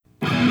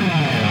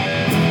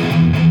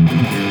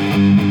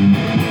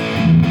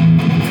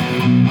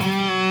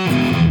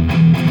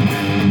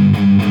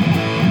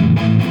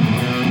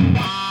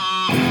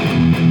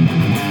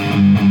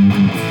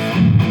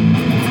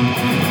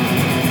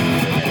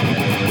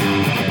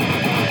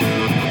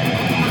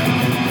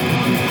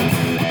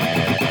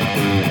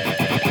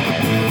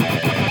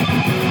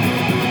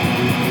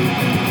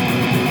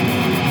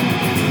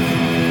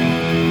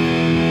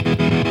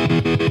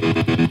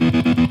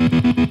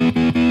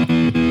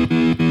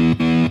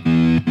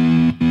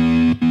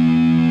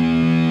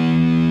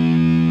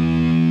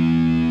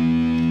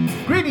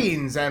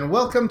and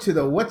welcome to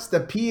the What's the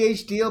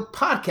PH Deal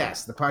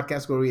podcast, the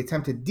podcast where we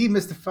attempt to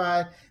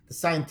demystify the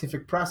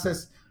scientific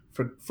process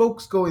for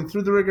folks going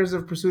through the rigors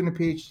of pursuing a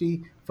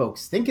PhD,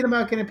 folks thinking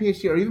about getting a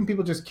PhD, or even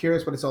people just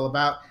curious what it's all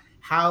about,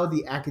 how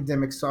the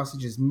academic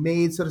sausage is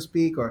made, so to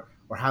speak, or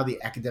how the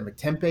academic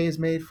tempeh is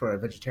made for our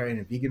vegetarian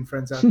and vegan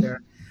friends out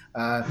there.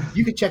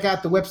 You can check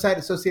out the website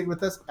associated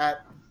with us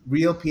at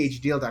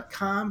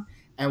realphdeal.com.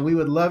 And we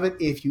would love it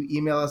if you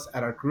email us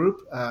at our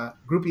group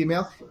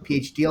email,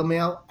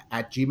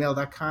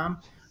 phdealmail@gmail.com.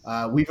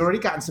 We've already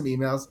gotten some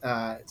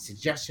emails,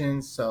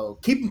 suggestions, so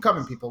keep them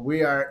coming, people.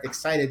 We are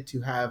excited to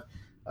have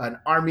an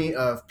army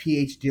of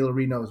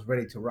PhDealerinos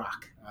ready to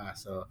rock.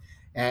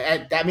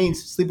 And that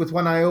means sleep with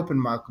one eye open,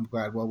 Malcolm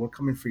Gladwell. We're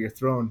coming for your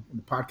throne in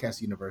the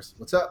podcast universe.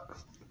 What's up?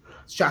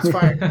 Shots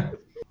fired.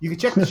 You can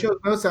check the show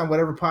notes on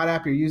whatever pod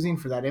app you're using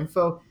for that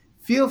info.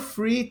 Feel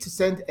free to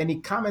send any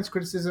comments,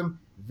 criticism,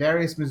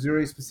 various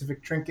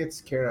Missouri-specific trinkets,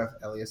 care of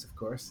Elias, of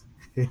course.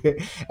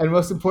 And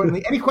most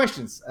importantly, any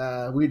questions.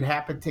 We'd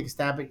happy to take a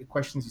stab at your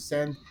questions you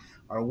send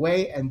our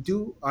way and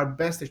do our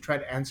best to try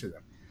to answer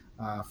them.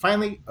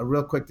 Finally, a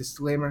real quick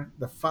disclaimer.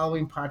 The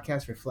following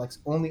podcast reflects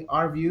only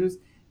our views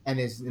and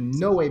is in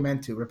no way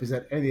meant to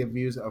represent any of the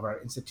views of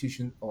our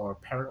institution or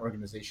parent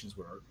organizations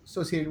we're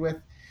associated with.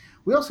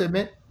 We also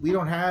admit we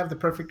don't have the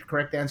perfect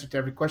correct answer to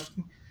every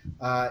question.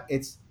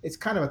 It's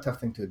kind of a tough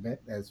thing to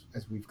admit as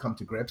we've come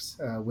to grips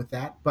with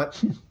that,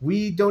 but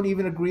we don't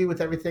even agree with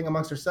everything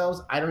amongst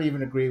ourselves. I don't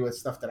even agree with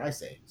stuff that I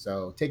say.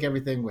 So take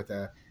everything with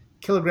a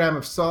kilogram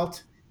of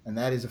salt, and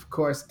that is, of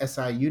course,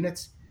 SI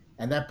units.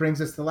 And that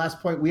brings us to the last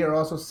point. We are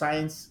also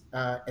science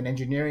and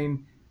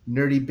engineering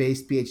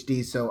nerdy-based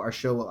PhDs, so our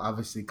show will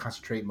obviously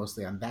concentrate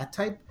mostly on that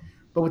type.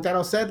 But with that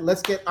all said,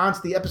 let's get on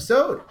to the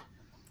episode.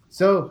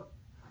 So,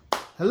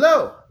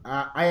 hello.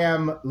 I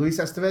am Luis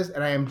Estevez,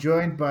 and I am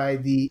joined by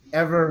the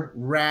ever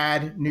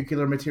rad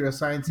nuclear material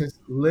scientist,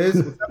 Liz.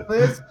 What's up,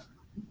 Liz?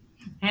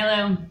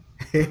 Hello.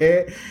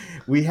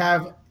 We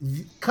have,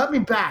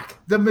 coming back,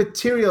 the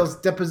materials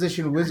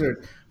deposition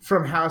wizard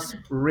from House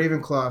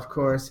Ravenclaw, of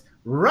course,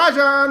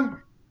 Rajan.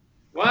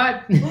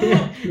 What?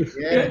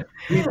 Yeah,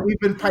 we've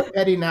been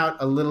pipetting out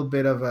a little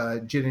bit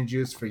of gin and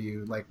juice for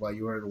you, like while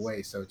you were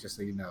away. So just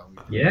so you know.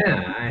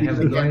 Yeah, I have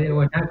no idea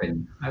what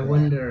happened. I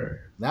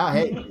wonder. No,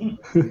 hey,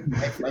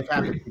 life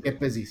happens. We get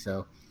busy,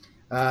 so.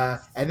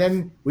 And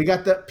then we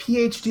got the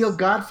PH Deal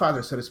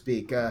Godfather, so to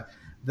speak, the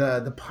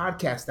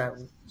podcast that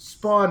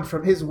spawned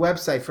from his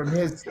website, from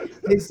his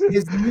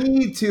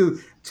need to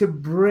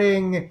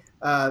bring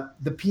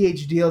the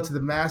PH Deal to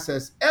the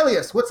masses.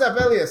 Elias, what's up,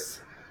 Elias?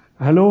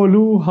 Hello,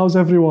 Lou. How's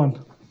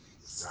everyone?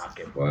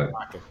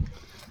 Rocking.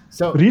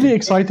 So really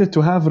excited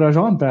to have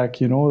Rajan back.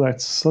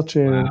 That's such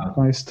a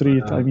nice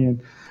treat. Wow. I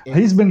mean,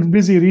 he's been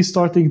busy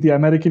restarting the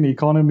American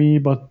economy,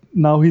 but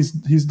now he's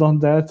done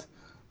that.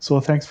 So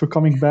thanks for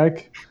coming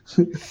back.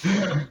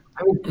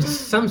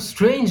 Some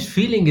strange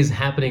feeling is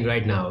happening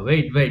right now.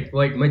 Wait.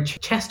 My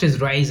chest is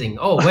rising.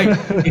 Oh, wait.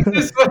 Is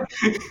this what...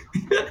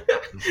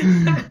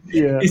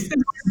 Yeah. Is this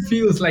what it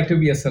feels like to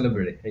be a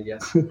celebrity? I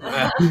guess. Good.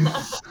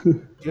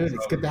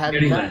 It's good to have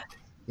you back.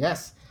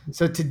 Yes.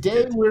 So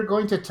today we're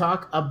going to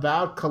talk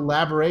about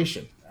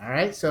collaboration. All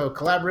right. So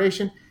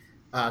collaboration,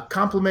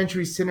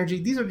 complementary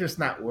synergy. These are just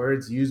not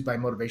words used by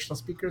motivational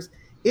speakers.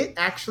 It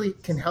actually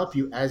can help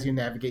you as you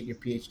navigate your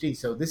PhD.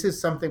 So this is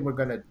something we're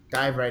going to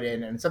dive right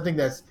in, and something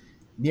that's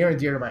near and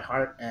dear to my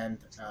heart, and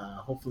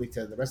hopefully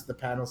to the rest of the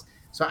panels.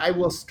 So I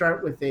will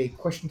start with a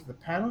question to the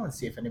panel and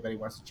see if anybody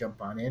wants to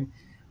jump on in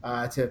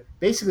to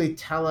basically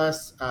tell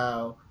us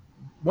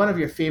one of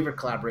your favorite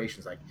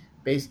collaborations, like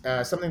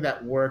something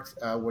that worked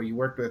where you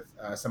worked with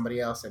somebody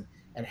else, and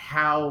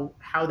how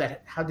did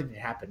it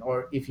happen,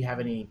 or if you have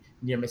any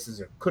near misses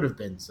or could have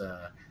beens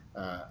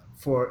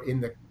for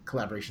in the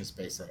collaboration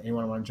space.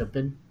 Anyone want to jump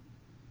in?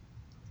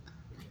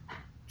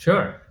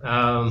 Sure.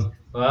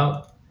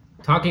 Well,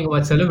 talking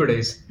about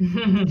celebrities,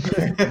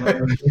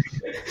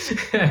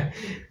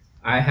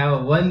 I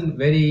have one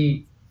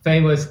very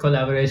famous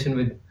collaboration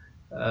with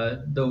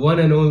the one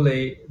and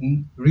only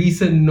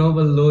recent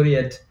Nobel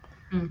laureate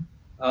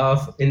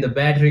in the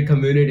battery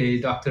community,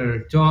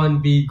 Dr.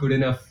 John B.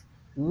 Goodenough.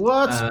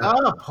 What's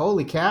up?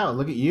 Holy cow!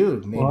 Look at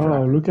you.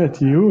 Wow! Look at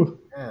you.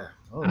 Yeah.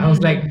 Oh, I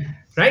was like,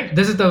 right?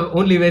 This is the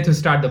only way to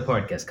start the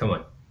podcast. Come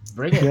on.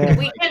 Bring it. Yeah.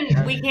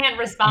 We can't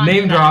respond.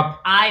 Name to drop.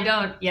 I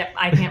don't. Yep,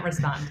 I can't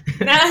respond.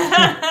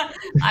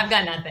 I've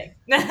got nothing.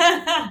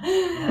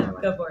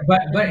 Go for it.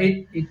 But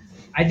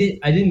I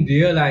didn't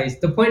realize.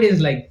 The point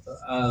is like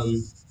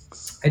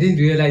I didn't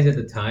realize at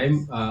the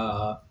time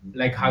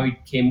like how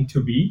it came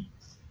to be,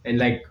 and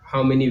like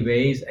how many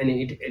ways. And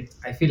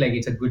I feel like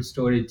it's a good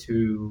story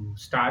to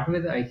start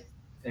with.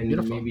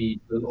 Beautiful. Maybe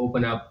it will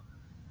open up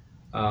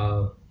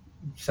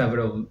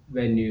several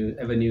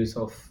avenues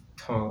of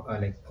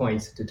like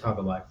points to talk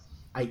about.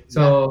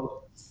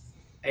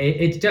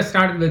 It just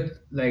started with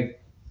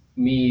like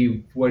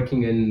me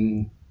working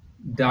in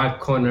dark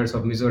corners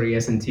of Missouri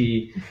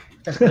S&T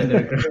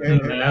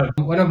underground.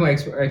 One of my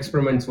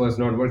experiments was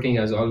not working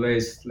as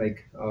always,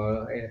 like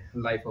a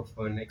life of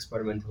an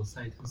experimental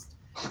scientist.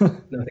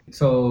 Nothing.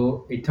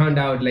 So it turned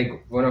out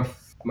like one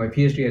of my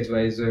PhD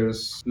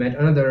advisors met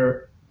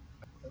another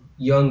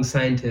young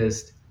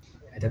scientist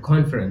at a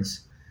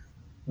conference.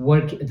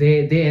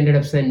 They ended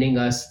up sending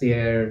us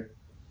their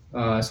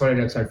solid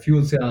oxide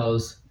fuel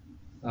cells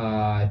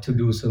to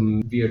do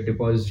some weird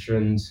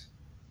depositions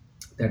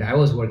that I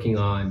was working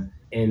on.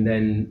 And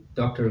then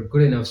Dr.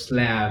 Goodenough's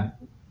lab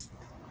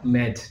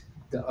met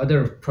the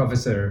other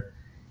professor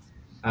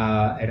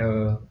at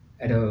a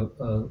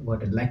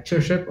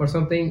lectureship or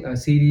something, a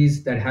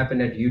series that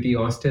happened at UT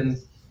Austin,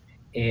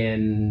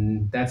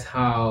 and that's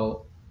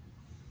how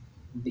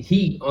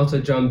he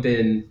also jumped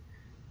in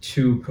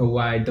to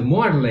provide the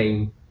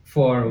modeling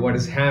for what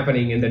is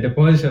happening in the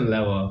deposition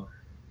level.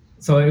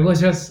 So it was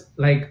just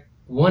like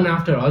one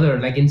after other.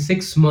 Like in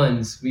 6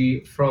 months,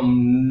 we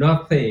from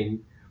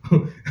nothing,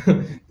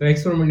 the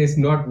experiment is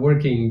not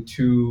working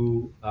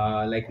to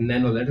like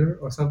nanoliter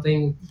or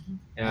something.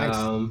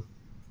 Nice.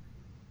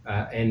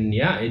 And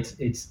yeah,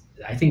 it's.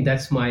 I think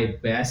that's my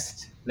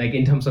best. Like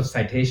in terms of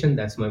citation,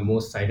 that's my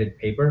most cited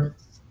paper.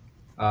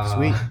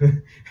 Sweet.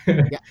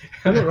 Yeah,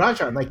 look at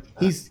Rajan. Like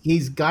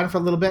he's gone for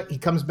a little bit. He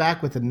comes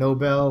back with a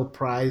Nobel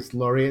Prize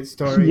laureate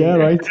story. Yeah,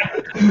 right.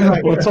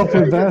 Like, What's up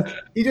with that?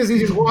 He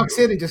just walks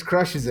in and just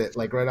crushes it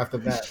like right off the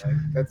bat. Like,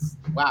 that's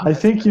wow. I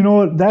think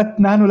that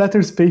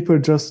Nanoletters paper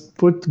just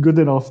put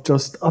Goodenough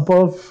just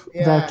above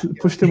that,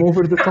 pushed him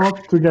over the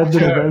top to get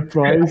the Nobel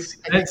Prize.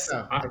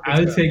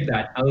 I'll take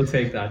that. I will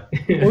take that.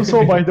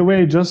 Also, by the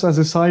way, just as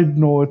a side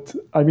note,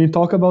 I mean,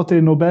 talk about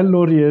a Nobel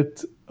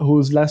laureate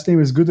whose last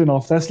name is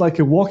Goodenough. That's like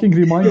a walking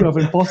reminder of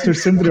imposter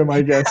syndrome,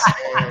 I guess.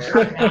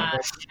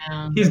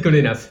 He's good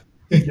enough.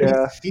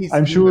 Yeah,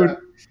 I'm sure.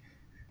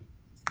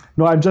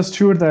 No, I'm just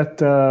sure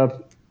that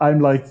I'm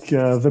like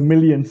the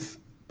millionth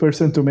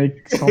person to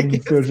make some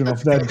version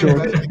of that joke,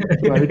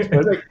 right?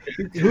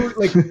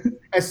 But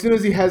as soon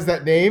as he has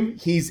that name,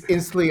 he's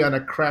instantly on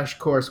a crash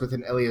course with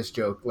an Elias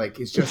joke.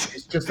 Like it's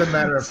just a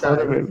matter of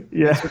time.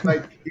 Yeah,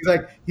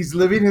 he's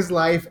living his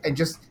life and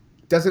just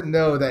doesn't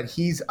know that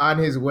he's on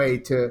his way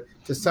to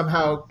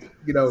somehow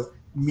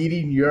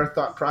meeting your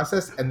thought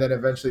process, and then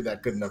eventually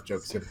that good enough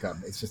joke's gonna come.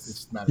 It's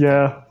just a matter of time.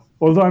 Yeah.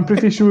 Although I'm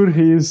pretty sure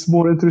he's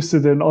more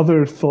interested in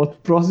other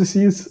thought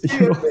processes,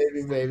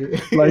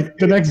 Maybe. Like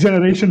the next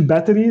generation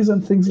batteries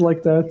and things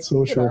like that.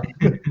 So sure.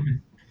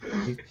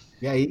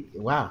 Yeah.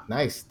 Wow.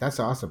 Nice. That's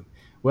awesome.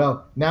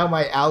 Well, now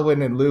my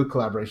Alwyn and Lou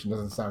collaboration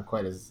doesn't sound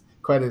quite as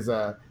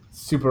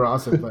super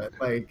awesome, but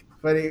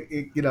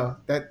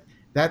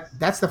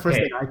that's the first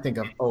thing I think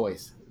of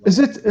always. Is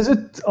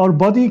it our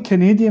buddy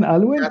Canadian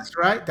Alwyn? That's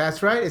right.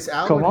 It's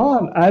Alwyn. Come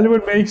on,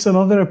 Alwyn makes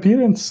another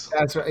appearance.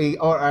 That's right.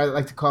 Or I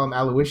like to call him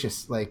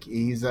Aloysius. Like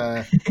he's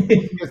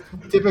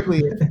typically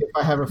if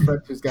I have a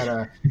friend who's got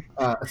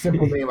a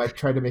simple name, I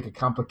try to make it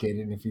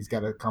complicated. And if he's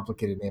got a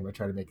complicated name, I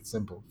try to make it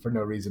simple for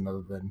no reason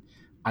other than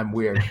I'm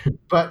weird.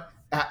 But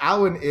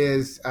Alwyn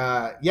is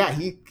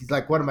he's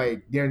like one of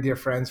my near and dear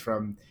friends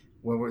from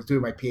when I was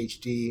doing my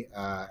PhD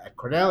at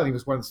Cornell, and he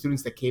was one of the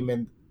students that came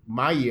in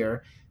my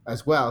year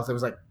as well. So there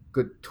was like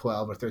good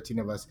 12 or 13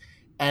 of us.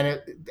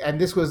 And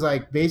this was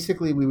like,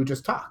 basically we would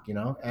just talk,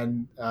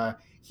 and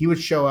he would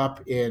show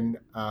up in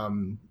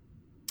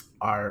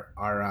our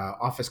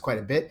office quite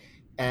a bit,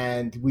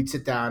 and we'd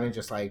sit down and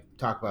just like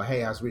talk about,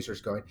 hey, how's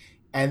research going?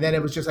 And then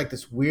it was just like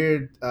this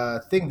weird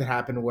thing that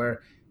happened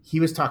where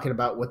he was talking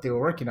about what they were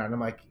working on. And I'm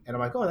like,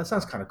 oh, that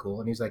sounds kind of cool.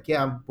 And he's like,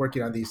 yeah, I'm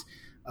working on these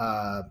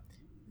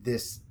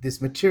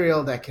this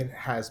material that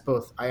has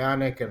both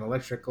ionic and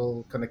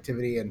electrical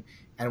connectivity,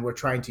 and we're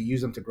trying to use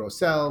them to grow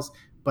cells,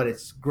 but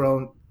it's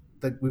grown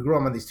we grow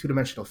them on these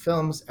two-dimensional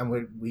films, and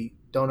we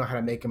don't know how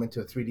to make them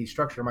into a 3D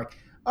structure. I'm like,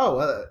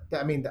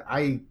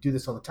 I do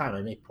this all the time.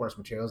 I make porous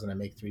materials and I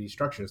make 3D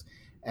structures,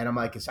 and I'm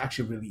like, it's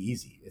actually really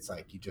easy. It's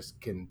like you just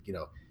can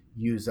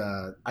use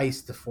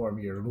ice to form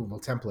your removable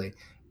template.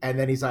 And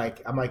then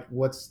I'm like,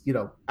 what's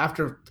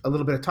after a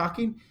little bit of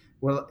talking,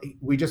 well,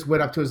 we just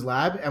went up to his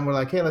lab and we're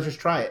like, hey, let's just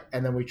try it.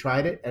 And then we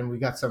tried it and we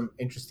got some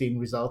interesting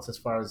results as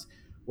far as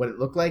what it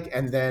looked like.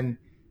 And then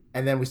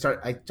I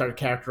started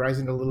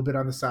characterizing it a little bit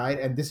on the side.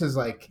 And this is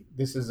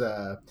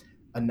a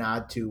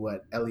nod to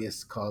what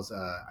Elias calls,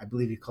 I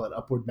believe you call it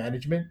upward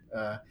management.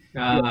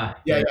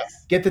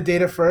 Yes. Get the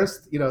data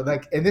first,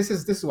 and this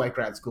is why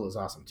grad school is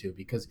awesome too,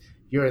 because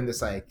you're in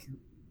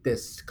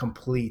this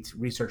complete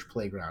research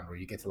playground where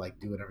you get to like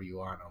do whatever you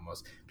want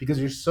almost,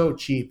 because you're so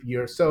cheap,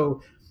 you're so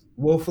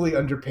woefully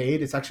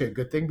underpaid. It's actually a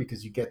good thing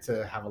because you get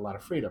to have a lot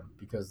of freedom,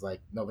 because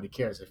like nobody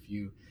cares if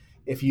you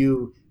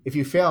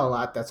fail a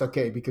lot. That's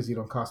okay, because you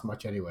don't cost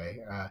much anyway.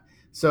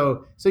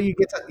 So you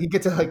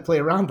get to like play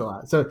around a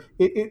lot. So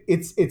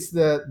it's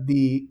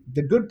the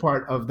good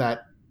part of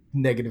that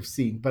negative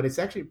scene, but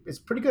it's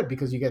pretty good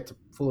because you get to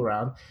fool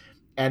around.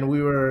 And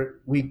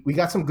we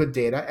got some good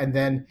data, and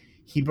then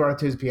he brought it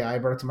to his PI,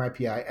 brought it to my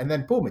PI, and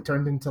then boom, it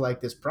turned into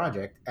like this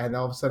project. And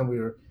all of a sudden we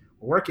were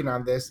working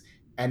on this,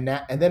 and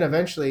then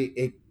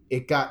eventually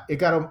it got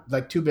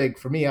like too big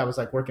for me. I was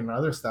like working on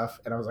other stuff,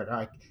 and I was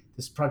like,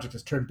 this project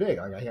has turned big.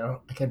 Like,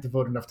 I can't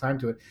devote enough time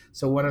to it.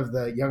 So one of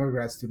the younger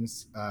grad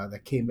students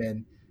that came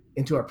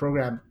into our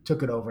program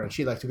took it over, and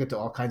she like took it to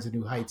all kinds of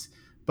new heights.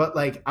 But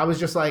like, I was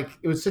just like,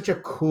 it was such a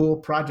cool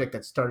project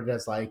that started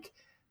as like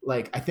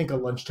I think a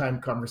lunchtime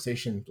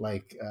conversation,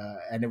 like,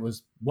 and it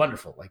was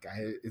wonderful. Like,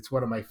 it's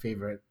one of my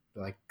favorite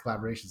like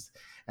collaborations,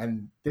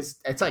 and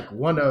it's like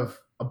one of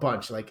a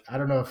bunch. Like, I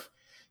don't know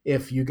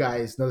if you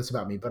guys know this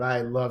about me, but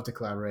I love to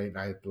collaborate.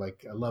 I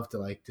love to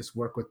like just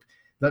work with.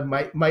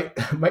 My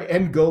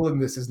end goal in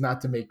this is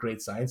not to make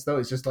great science, though.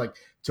 It's just like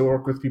to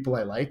work with people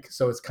I like.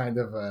 So it's kind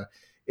of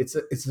it's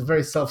a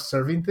very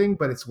self-serving thing,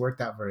 but it's worked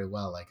out very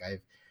well. Like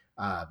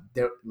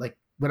like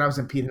when I was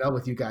in P&L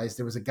with you guys,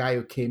 there was a guy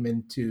who came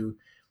into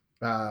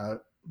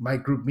my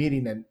group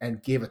meeting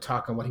and gave a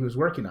talk on what he was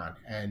working on,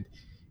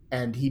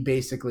 and he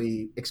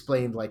basically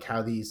explained like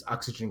how these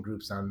oxygen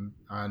groups on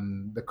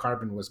the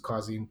carbon was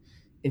causing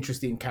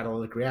interesting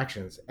catalytic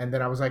reactions. And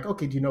then I was like,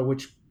 okay, do you know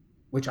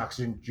which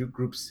oxygen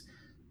groups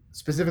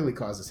specifically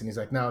cause this? And he's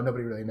like, no,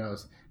 nobody really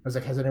knows. I was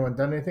like, has anyone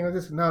done anything with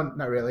this? No,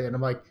 not really. And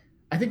I'm like,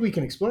 I think we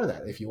can explore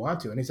that if you want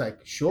to. And he's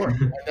like, sure.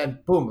 And then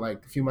boom,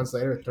 like a few months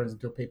later, it turns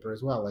into a paper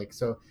as well. Like,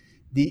 so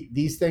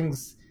these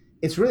things,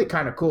 it's really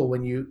kind of cool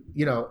when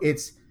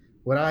it's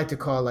what I like to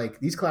call like,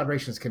 these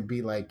collaborations can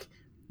be like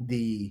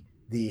the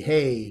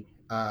hey,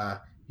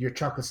 your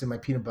chocolate's in my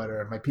peanut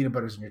butter, my peanut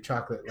butter's in your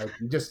chocolate. Like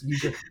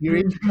you're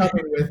each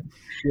coming with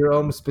your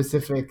own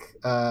specific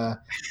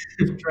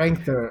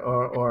strength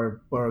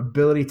or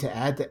ability to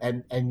add to,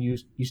 and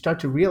you start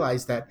to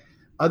realize that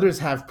others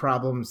have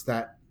problems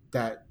that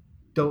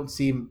don't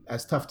seem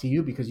as tough to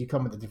you because you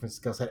come with a different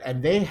skill set,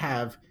 and they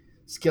have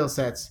skill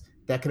sets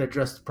that can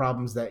address the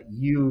problems that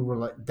you were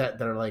like that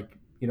are like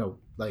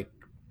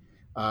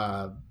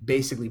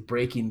basically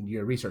breaking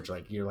your research.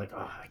 Like you're like,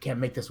 oh, I can't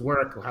make this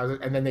work. How's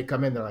it? And then they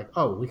come in, they're like,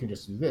 oh, we can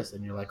just do this,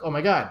 and you're like, oh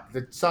my god,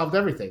 that solved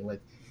everything.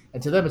 Like,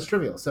 and to them it's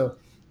trivial. So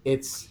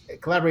it's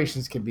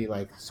collaborations can be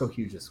like so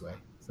huge this way.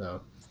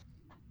 So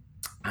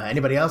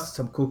anybody else,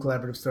 some cool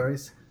collaborative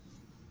stories?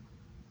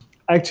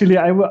 Actually,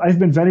 I've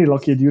been very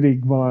lucky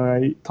during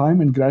my time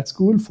in grad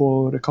school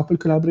for a couple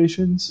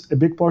collaborations. A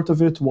big part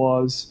of it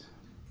was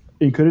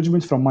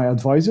encouragement from my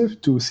advisor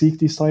to seek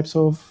these types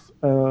of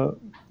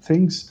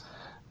things.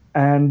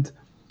 And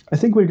I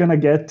think we're going to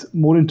get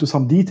more into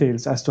some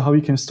details as to how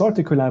you can start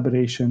a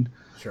collaboration.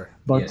 Sure.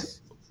 But yes.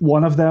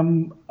 One of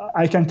them,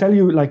 I can tell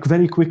you like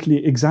very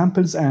quickly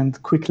examples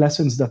and quick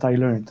lessons that I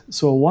learned.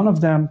 So one of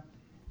them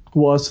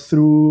was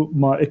through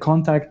a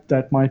contact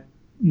that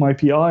my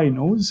PI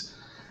knows,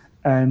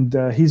 and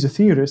he's a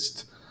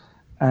theorist.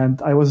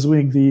 And I was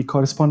doing the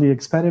corresponding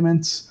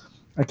experiments.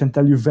 I can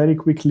tell you very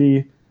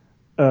quickly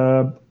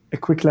a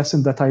quick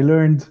lesson that I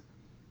learned.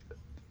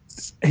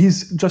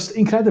 He's just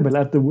incredible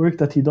at the work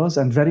that he does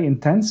and very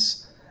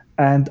intense.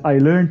 And I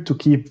learned to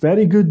keep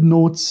very good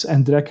notes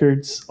and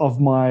records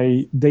of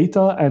my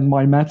data and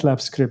my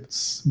MATLAB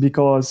scripts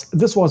because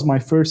this was my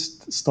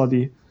first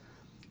study.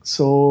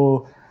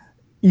 So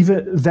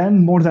even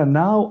then, more than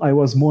now, I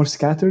was more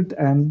scattered.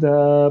 And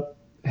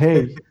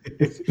hey,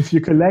 if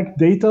you collect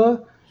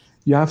data,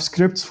 you have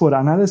scripts for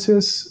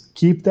analysis,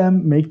 keep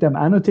them, make them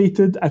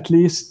annotated, at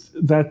least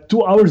that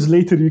 2 hours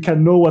later you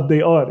can know what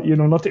they are,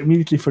 not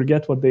immediately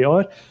forget what they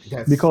are.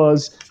 Yes.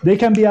 Because they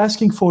can be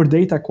asking for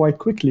data quite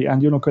quickly,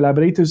 and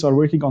collaborators are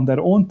working on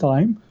their own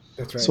time.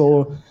 That's right.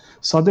 So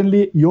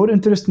suddenly your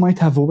interest might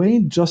have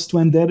waned just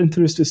when their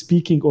interest is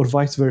peaking or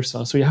vice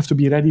versa. So you have to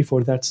be ready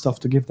for that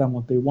stuff to give them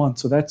what they want.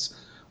 So that's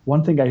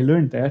one thing I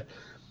learned there.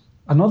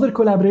 Another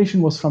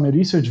collaboration was from a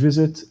research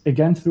visit,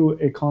 again through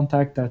a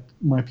contact that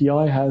my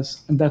PI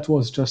has, and that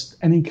was just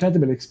an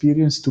incredible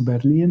experience to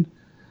Berlin,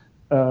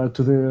 to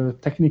the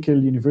Technical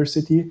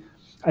University.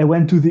 I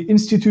went to the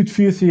Institut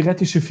für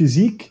Theoretische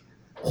Physik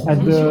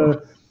at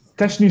the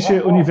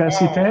Technische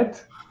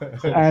Universität.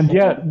 And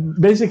yeah,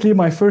 basically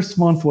my first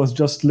month was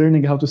just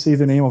learning how to say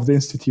the name of the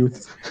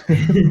institute.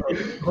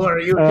 Who are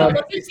you?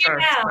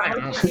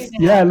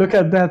 Yeah, look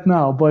at that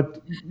now.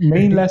 But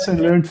main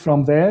lesson learned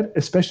from there,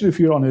 especially if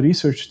you're on a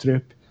research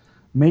trip,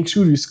 make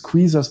sure you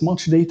squeeze as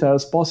much data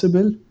as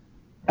possible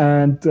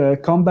and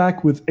come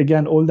back with,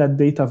 again, all that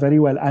data very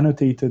well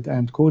annotated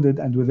and coded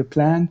and with a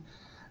plan.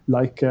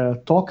 Like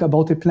talk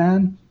about a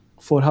plan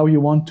for how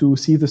you want to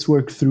see this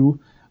work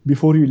through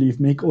before you leave.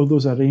 Make all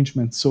those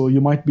arrangements. So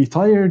you might be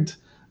tired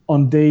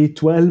on day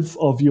 12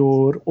 of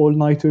your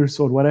all-nighters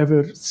or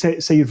whatever.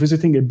 Say you're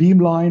visiting a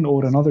beamline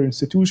or another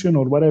institution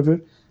or whatever.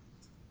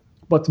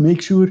 But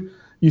make sure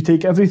you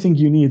take everything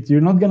you need. You're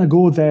not going to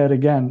go there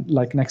again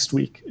like next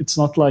week. It's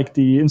not like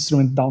the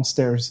instrument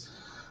downstairs.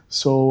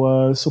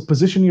 So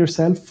position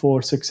yourself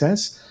for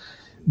success.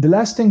 The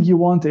last thing you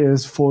want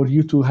is for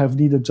you to have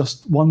needed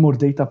just one more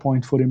data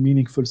point for a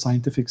meaningful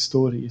scientific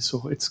story.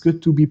 So it's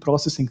good to be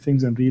processing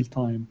things in real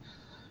time.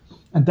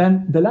 And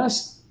then the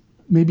last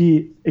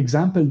maybe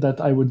example that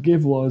I would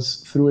give was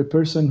through a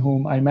person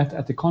whom I met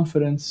at a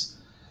conference.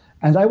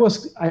 And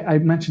I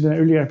mentioned in an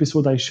earlier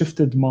episode, I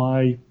shifted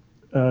my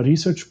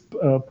research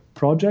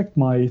project,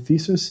 my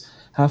thesis,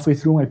 halfway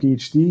through my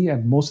PhD,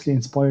 and mostly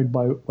inspired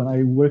by when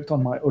I worked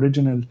on my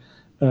original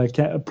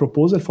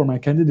proposal for my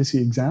candidacy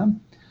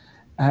exam.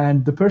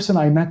 And the person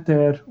I met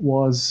there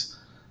was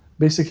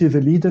basically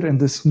the leader in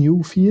this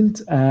new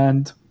field,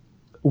 and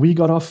we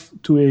got off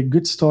to a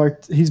good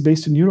start. He's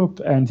based in Europe,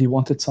 and he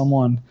wanted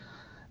someone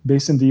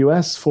based in the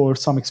US for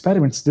some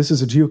experiments. This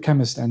is a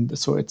geochemist, and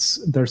so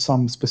there's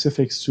some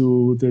specifics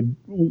to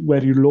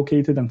where you're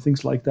located and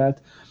things like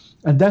that.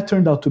 And that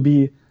turned out to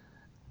be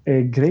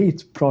a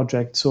great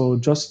project. So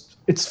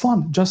it's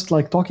fun. Just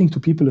like talking to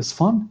people is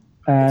fun,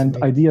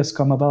 and ideas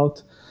come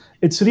about.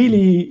 It's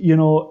really,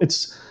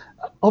 it's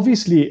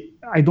obviously,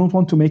 I don't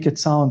want to make it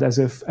sound as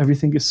if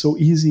everything is so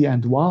easy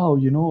and wow,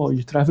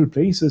 you travel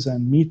places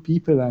and meet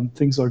people and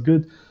things are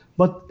good.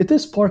 But it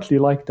is partly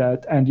like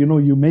that. And,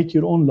 you make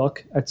your own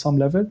luck at some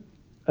level.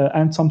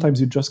 And sometimes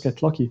you just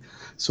get lucky.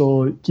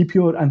 So keep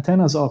your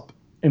antennas up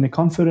in a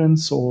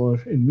conference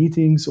or in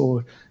meetings,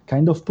 or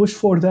kind of push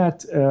for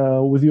that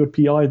with your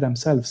PI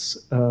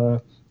themselves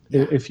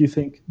if you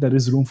think there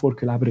is room for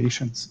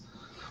collaborations.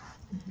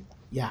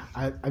 Yeah,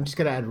 I'm just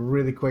going to add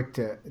really quick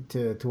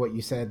to what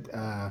you said.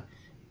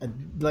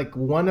 Like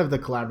one of the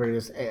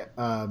collaborators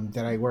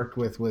that I worked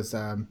with was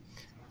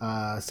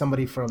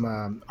somebody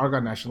from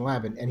Argonne National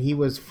Lab, and he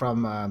was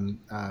from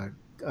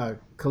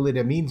Khalid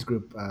Amin's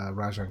group,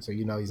 Rajan. So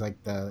he's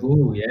like the.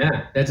 Oh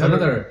yeah, that's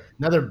another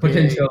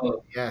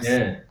potential. Big, yes.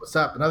 Yeah. What's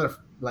up? Another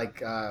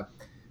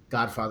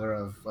godfather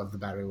of the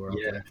battery world.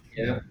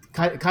 Yeah.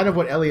 Kind of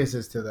what Elias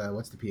is to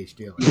what's the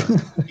PhD?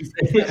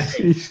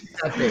 He's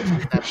that big.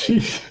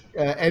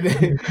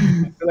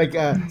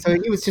 And so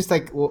he was just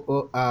like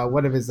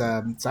one of his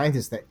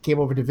scientists that came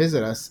over to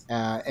visit us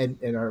and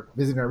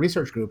visit our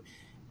research group.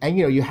 And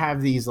you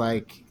have these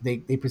like they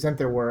present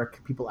their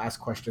work, people ask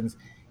questions,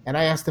 and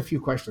I asked a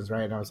few questions,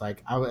 right? And I was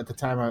like, at the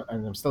time,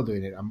 and I'm still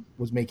doing it. I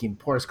was making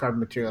porous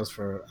carbon materials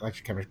for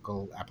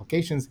electrochemical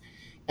applications,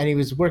 and he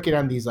was working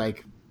on these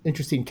like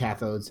interesting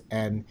cathodes,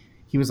 and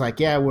he was like,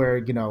 yeah,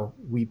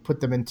 we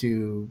put them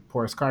into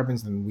porous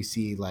carbons, and we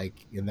see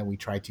and then we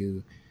try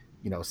to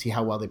see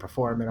how well they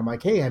perform. And I'm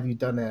like, hey, have you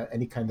done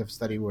any kind of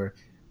study where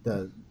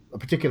a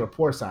particular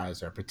pore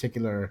size or a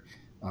particular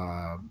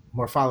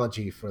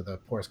morphology for the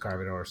porous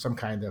carbon or some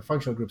kind of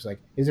functional groups? Like,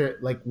 is there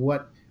like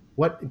what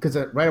because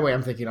right away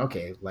I'm thinking,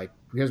 okay, like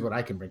here's what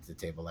I can bring to the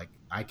table. Like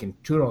I can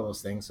tune all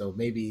those things, so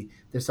maybe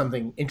there's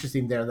something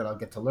interesting there that I'll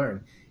get to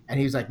learn. And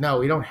he was like, no,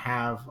 we don't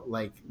have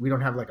like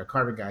a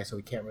carbon guy, so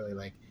we can't really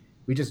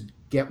we just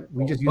use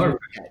what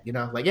we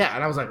get, like, yeah.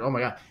 And I was like, oh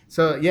my God.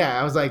 So yeah,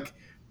 I was like,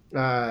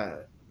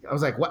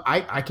 what,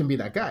 I can be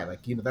that guy. Like,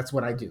 that's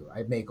what I do.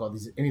 I make all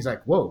these, and he's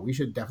like, whoa, we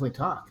should definitely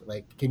talk.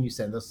 Like, can you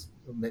send us,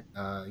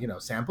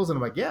 samples? And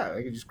I'm like, yeah,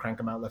 I can just crank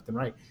them out left and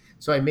right.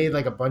 So I made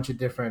like a bunch of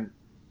different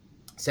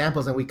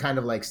samples, and we kind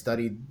of like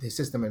studied the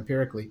system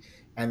empirically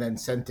and then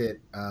sent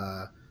it,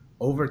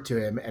 over to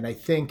him. And I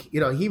think,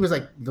 he was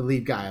like the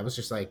lead guy. I was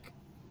just like,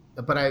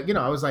 but I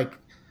was like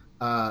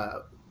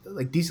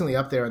decently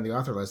up there on the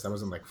author list. I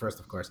wasn't like first,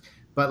 of course,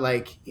 but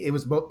like it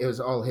was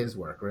all his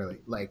work, really.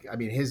 Like, I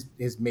mean,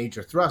 his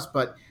major thrust,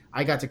 but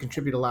I got to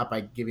contribute a lot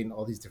by giving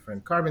all these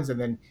different carbons. And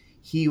then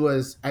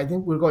I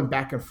think we were going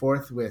back and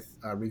forth with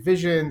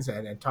revisions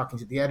and talking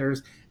to the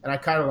editors, and I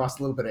kind of lost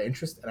a little bit of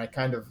interest. And I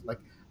kind of I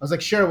was like,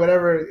 sure,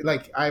 whatever,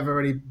 like I've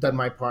already done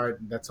my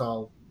part. That's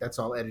all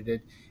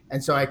edited.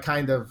 And so I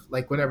kind of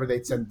like whenever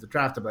they'd send the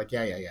draft, I'm like,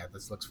 yeah,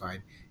 this looks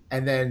fine.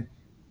 And then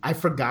I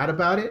forgot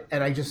about it,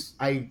 and I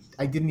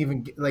didn't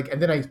even get,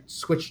 and then I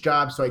switched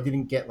jobs, so I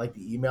didn't get like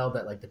the email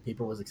that like the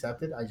paper was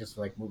accepted. I just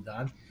like moved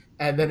on,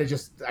 and then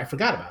I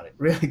forgot about it,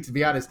 really, to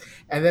be honest.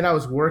 And then I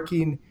was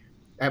working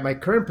at my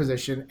current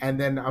position, and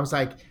then I was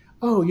like,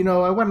 oh,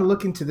 I want to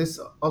look into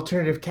this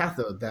alternative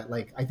cathode that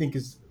like I think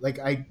is like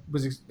I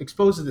was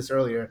exposed to this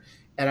earlier,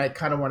 and I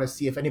kind of want to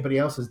see if anybody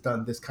else has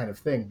done this kind of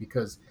thing,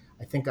 because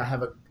I think I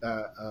have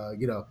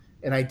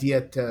an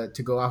idea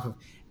to go off of.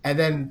 And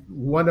then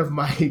one of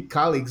my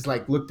colleagues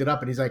like looked it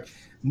up, and he's like,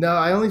 no,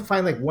 I only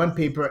find like one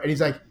paper. And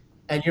he's like,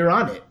 and you're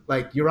on it.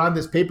 Like, you're on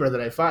this paper that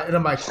I found. And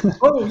I'm like,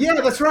 oh yeah,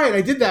 that's right.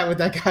 I did that with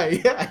that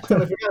guy. Yeah, I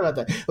totally forgot about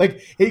that.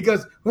 Like, he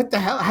goes, what the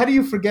hell? How do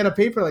you forget a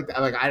paper like that?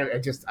 I'm like,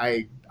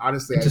 I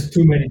honestly. Just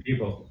too many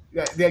people.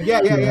 Yeah.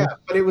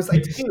 But it was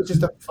like, to me, it was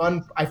just a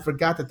fun, I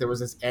forgot that there was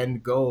this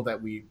end goal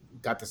that we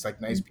got this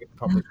like nice paper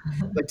published.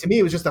 Like, to me,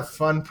 it was just a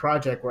fun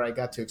project where I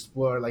got to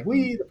explore like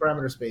the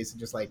parameter space and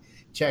just like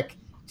check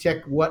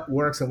what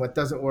works and what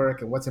doesn't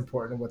work and what's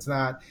important and what's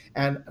not.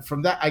 And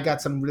from that, I got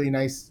some really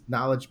nice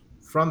knowledge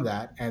from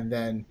that. And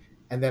then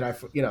I,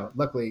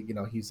 luckily,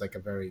 he's like a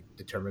very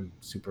determined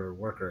super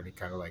worker, and he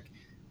kind of like,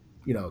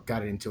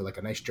 got it into like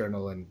a nice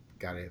journal and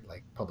got it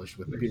like published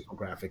with beautiful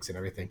graphics and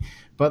everything.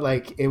 But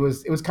like, it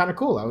was kind of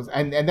cool.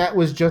 And that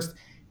was just,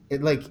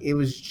 it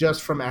was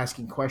just from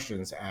asking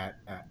questions at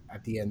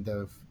the end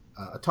of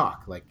a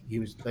talk. Like, he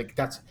was like,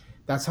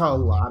 that's how a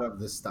lot of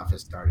this stuff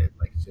has started.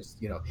 Like,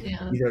 just,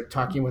 either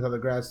talking with other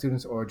grad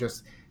students or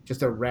just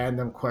a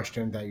random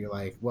question that you're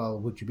like, well,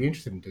 would you be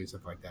interested in doing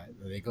stuff like that?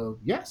 And they go,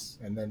 yes.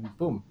 And then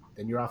boom,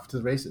 and you're off to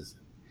the races.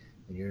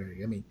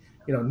 And I mean,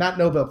 not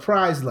Nobel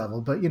Prize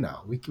level, but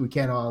we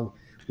can't all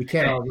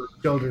rub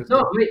shoulders.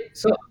 No, wait.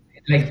 So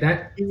like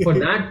that for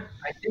that,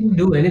 I didn't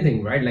do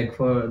anything, right? Like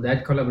for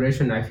that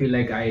collaboration, I feel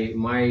like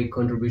my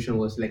contribution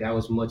was like I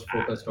was much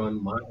focused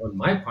on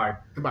my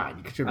part, Come on,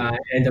 you contribute.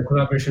 and the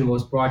collaboration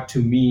was brought to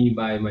me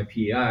by my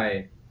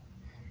PI,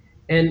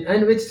 and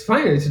which is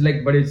fine. It's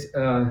like, but it's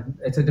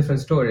a different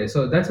story.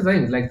 So that's the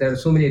thing. Like there are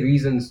so many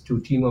reasons to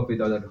team up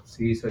with other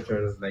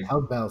researchers, like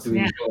Help bells.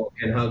 doing so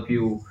can help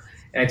you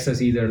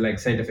access either like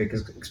scientific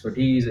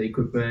expertise,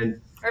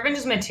 equipment, or even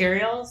just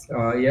materials.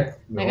 Yeah.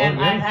 Like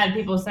I've had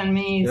people send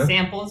me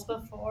samples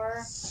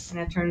before, and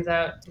it turns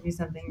out to be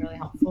something really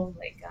helpful.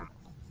 Like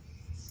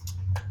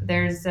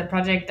there's a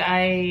project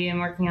I am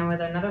working on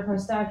with another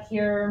postdoc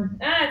here.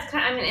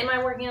 Am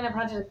I working on a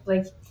project?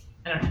 Like,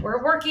 I don't know.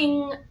 We're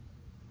working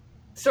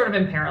sort of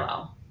in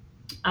parallel,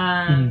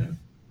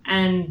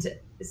 and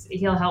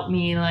he'll help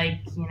me.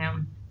 Like,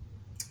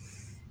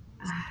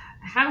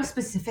 how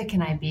specific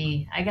can I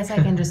be? I guess I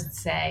can just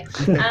say.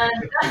 So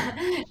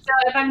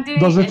if I'm doing,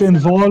 does it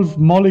involve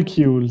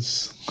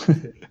molecules?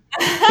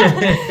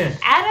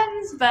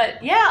 Atoms,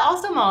 but yeah,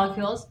 also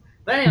molecules.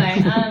 But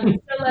anyway,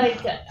 so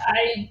like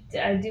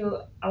I do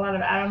a lot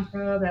of atom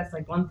probe. That's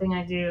like one thing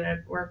I do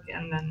at work,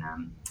 and then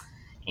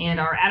and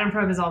our atom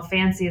probe is all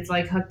fancy. It's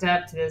like hooked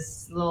up to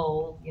this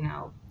little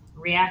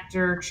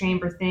reactor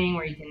chamber thing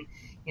where you can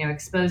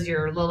expose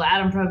your little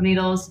atom probe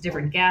needles to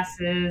different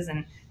gases.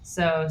 And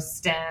so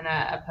Stan,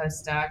 a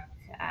postdoc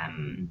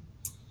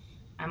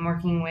I'm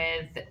working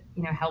with,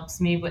 helps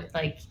me with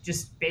like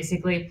just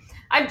basically.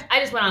 I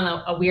just went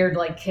on a weird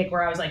like kick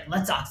where I was like,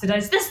 let's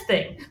oxidize this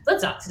thing,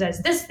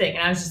 and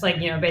I was just like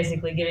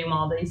basically giving them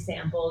all these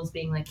samples,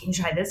 being like, can you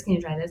try this?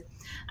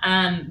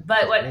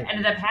 But what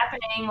ended up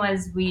happening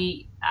was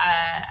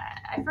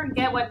I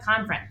forget what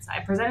conference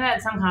I presented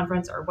at, some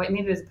conference, or maybe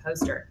it was a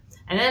poster,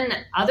 and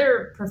then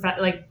other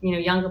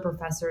younger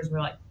professors were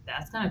like,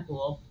 that's kind of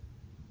cool,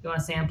 you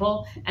want a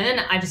sample? And then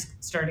I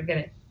just started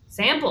getting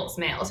samples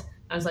mailed.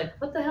 I was like,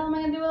 what the hell am I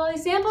going to do with all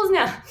these samples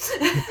now?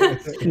 But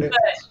yeah,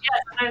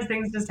 sometimes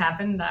things just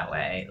happen that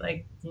way.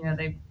 Like,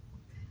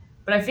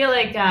 but I feel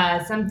like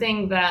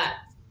something that,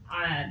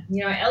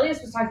 Elias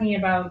was talking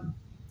about,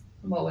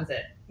 what was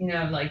it?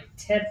 Like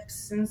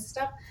tips and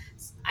stuff.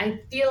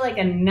 I feel like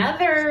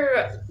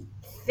another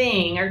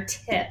thing or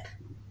tip,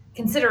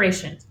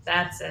 consideration,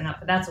 that's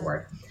a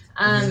word,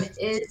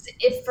 is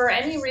if for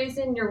any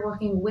reason you're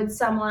working with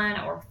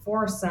someone or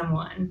for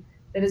someone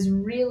that is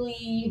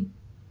really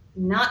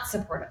not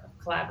supportive of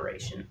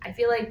collaboration, I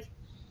feel like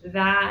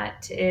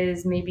that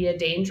is maybe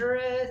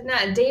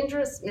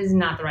dangerous is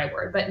not the right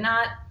word, but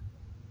not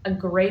a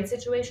great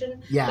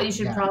situation. Yeah, but you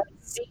should probably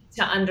seek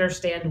to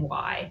understand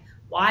why.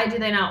 Why do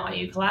they not want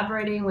you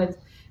collaborating with,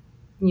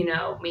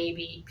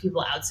 maybe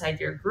people outside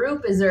your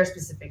group? Is there a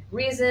specific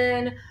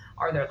reason?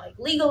 Are there like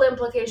legal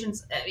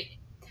implications?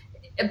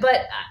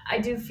 But I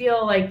do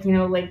feel like,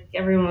 like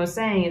everyone was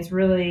saying, it's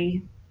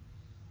really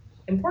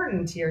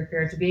important to your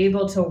career to be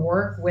able to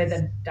work with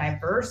a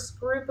diverse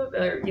group of,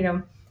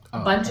 a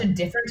bunch of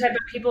different type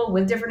of people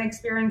with different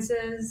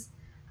experiences.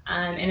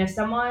 And if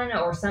someone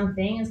or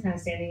something is kind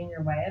of standing in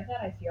your way of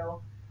that, I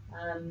feel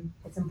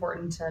it's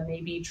important to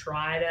maybe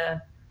try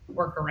to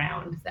work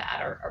around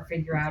that or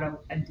figure out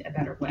a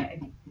better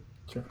way.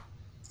 Sure.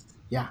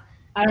 Yeah.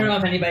 I don't know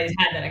if anybody's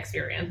had that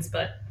experience,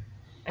 but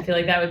I feel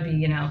like that would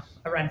be, a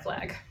red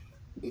flag.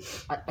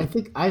 I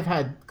think I've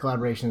had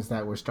collaborations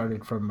that were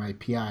started from my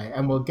PI,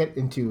 and we'll get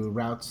into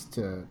routes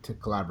to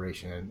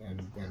collaboration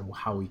and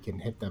how we can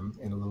hit them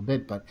in a little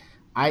bit. But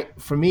I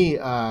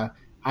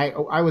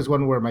was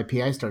one where my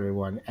PI started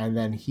one, and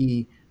then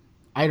he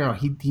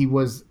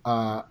was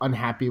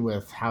unhappy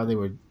with how they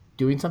were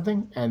doing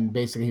something, and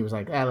basically he was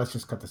like, let's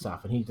just cut this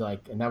off, and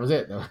and that was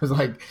it. It was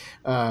like,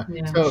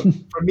 so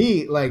for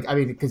me, like, I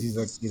mean, because he's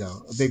like,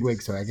 a big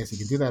wig, so I guess he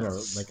could do that, or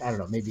like, I don't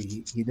know, maybe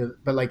he did,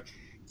 but like,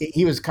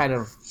 he was kind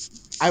of,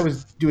 I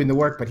was doing the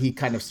work, but he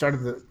kind of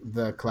started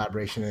the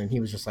collaboration, and he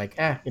was just like,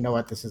 you know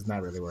what, this is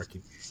not really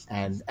working,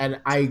 and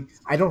I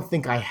don't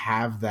think I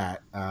have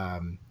that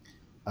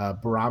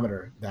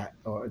barometer that,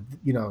 or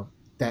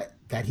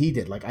that he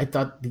did. Like, I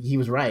thought he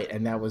was right,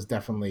 and that was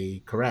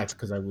definitely correct,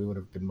 because we would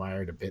have been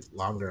wired a bit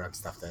longer on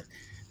stuff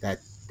that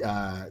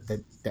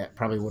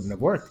probably wouldn't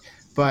have worked.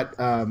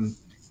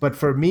 But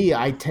for me,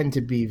 I tend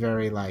to be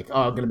very like,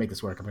 I'm going to make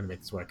this work.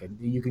 And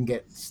you can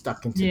get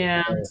stuck into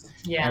it.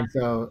 And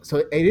so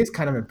it is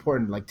kind of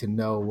important, like, to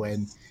know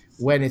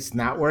when it's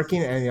not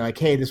working, and you're like,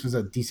 hey, this was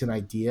a decent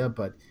idea,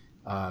 but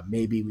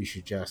maybe we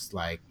should just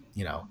like,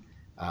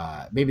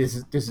 maybe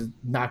this is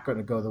not going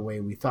to go the way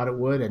we thought it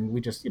would, and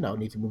we just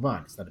need to move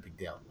on. It's not a big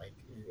deal. Like,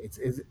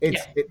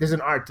 there's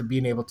an art to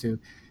being able to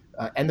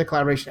end the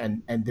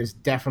collaboration, and there's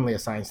definitely a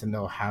science to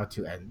know how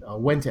to end,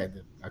 when to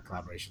end a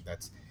collaboration.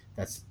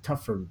 That's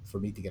tough for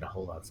me to get a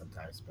hold on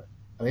sometimes. But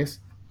Elias?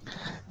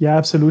 Yeah,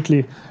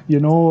 absolutely.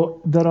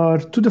 There are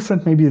two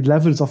different maybe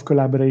levels of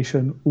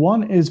collaboration.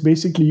 One is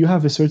basically you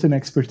have a certain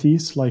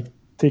expertise, like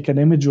take an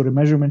image or a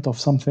measurement of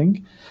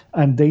something,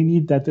 and they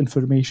need that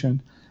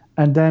information.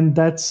 And then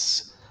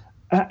that's,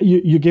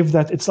 you give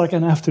that, it's like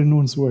an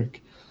afternoon's work.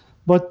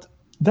 But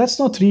that's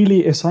not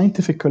really a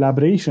scientific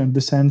collaboration in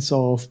the sense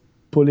of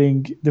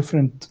pulling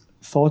different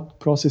thought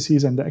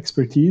processes and the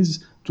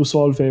expertise to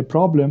solve a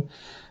problem.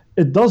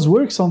 It does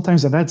work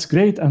sometimes, and that's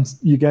great, and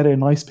you get a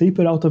nice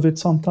paper out of it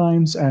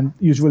sometimes, and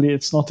usually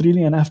it's not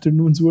really an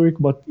afternoon's work,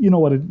 but you know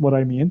what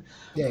I mean.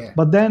 Yeah.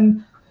 But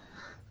then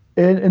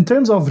in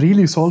terms of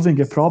really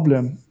solving a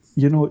problem,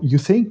 you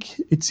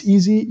think it's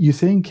easy, you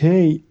think,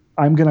 hey,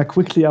 I'm going to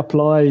quickly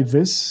apply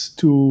this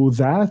to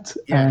that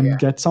and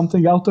get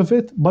something out of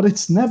it, but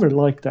it's never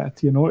like that.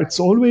 It's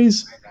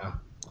always,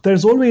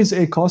 there's always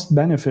a cost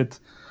benefit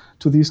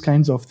to these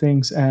kinds of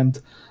things,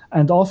 and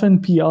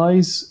often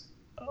PIs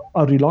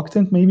are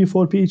reluctant maybe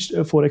for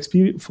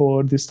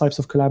for these types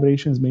of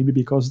collaborations, maybe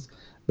because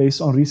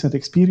based on recent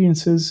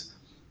experiences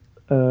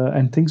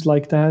and things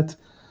like that,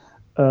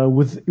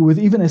 with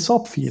even a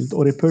subfield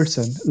or a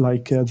person,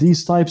 like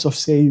these types of,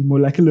 say,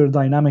 molecular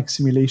dynamic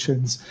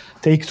simulations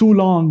take too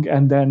long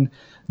and then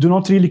do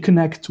not really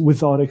connect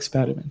with our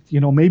experiment.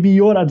 Maybe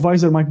your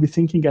advisor might be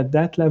thinking at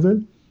that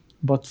level,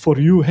 but for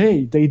you,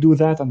 hey, they do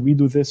that and we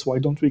do this, why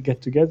don't we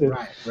get together?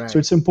 Right. So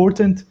it's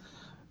important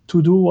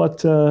to do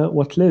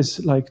what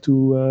Liz, like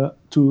to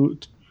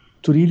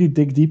really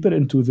dig deeper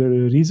into the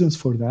reasons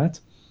for that.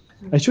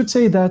 I should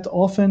say that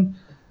often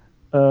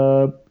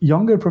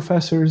younger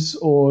professors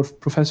or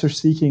professors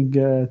seeking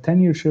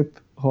tenureship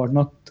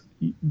who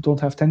don't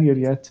have tenure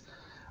yet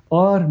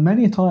are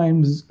many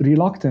times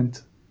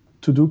reluctant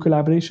to do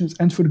collaborations,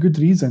 and for good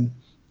reason.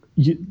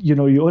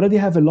 You already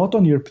have a lot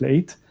on your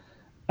plate,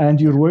 and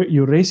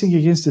you're racing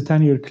against the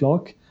tenure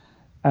clock.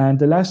 And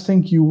the last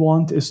thing you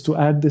want is to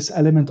add this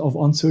element of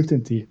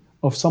uncertainty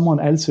of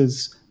someone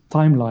else's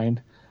timeline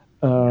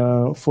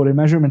for a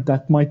measurement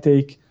that might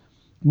take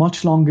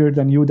much longer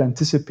than you would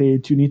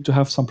anticipate. You need to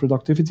have some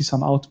productivity,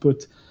 some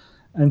output.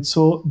 And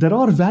so there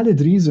are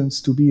valid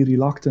reasons to be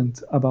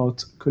reluctant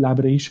about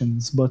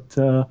collaborations.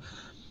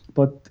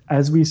 But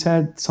as we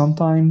said,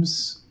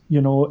 sometimes,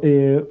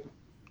 a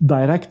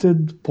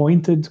directed,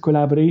 pointed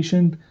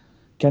collaboration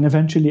can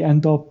eventually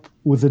end up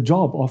with a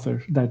job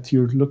offer that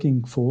you're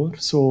looking for.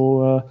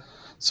 So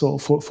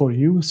for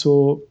you,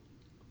 so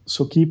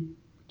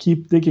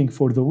keep digging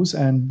for those,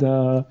 and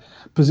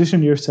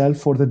position yourself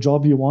for the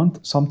job you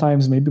want,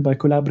 sometimes maybe by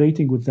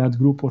collaborating with that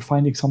group or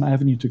finding some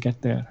avenue to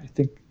get there. I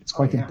think it's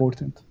quite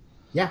important.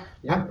 Yeah.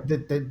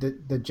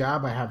 The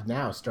job I have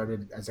now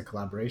started as a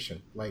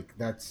collaboration. Like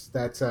that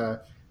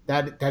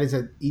is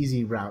an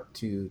easy route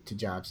to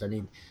jobs. I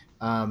mean,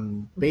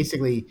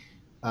 basically,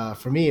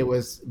 for me, it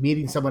was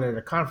meeting someone at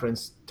a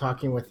conference,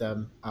 talking with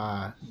them,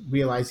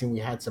 realizing we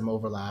had some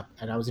overlap,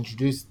 and I was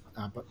introduced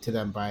to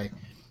them by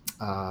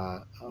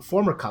a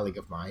former colleague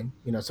of mine.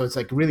 So it's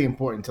like really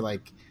important to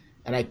like,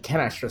 and I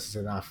cannot stress this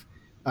enough.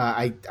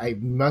 I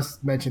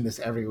must mention this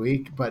every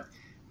week, but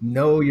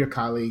know your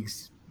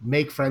colleagues,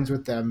 make friends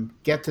with them,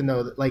 get to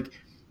know that, like,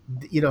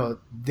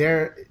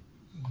 they're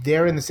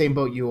in the same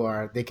boat you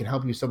are. They can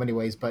help you so many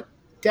ways, but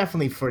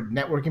definitely for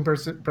networking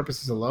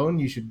purposes alone,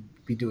 you should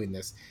be doing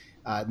this.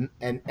 And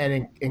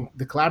in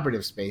the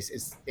collaborative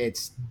space,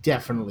 it's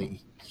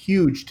definitely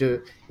huge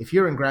to, if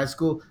you're in grad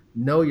school,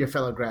 know your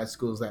fellow grad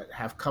schools that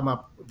have come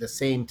up the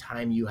same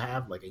time you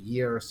have, like a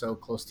year or so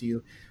close to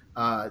you,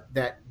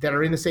 that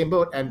are in the same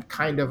boat and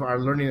kind of are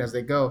learning as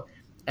they go.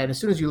 And as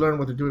soon as you learn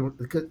what they're doing,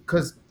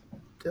 because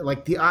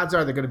like the odds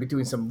are they're going to be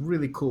doing some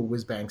really cool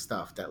whiz bang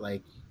stuff that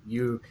like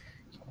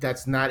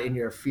that's not in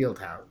your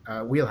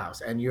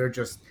wheelhouse, and you're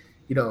just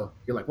you're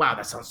like, wow,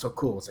 that sounds so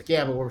cool. It's like,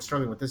 yeah, but we're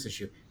struggling with this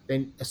issue.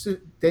 Then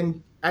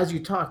as you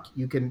talk,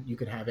 you can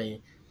have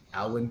a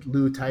Alwyn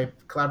Liu type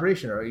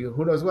collaboration, or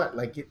who knows what.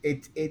 Like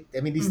I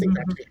mean, these things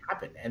actually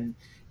happen,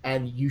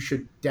 and you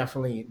should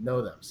definitely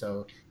know them.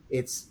 So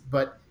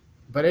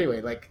but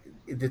anyway, like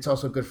it's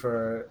also good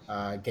for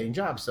getting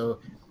jobs. So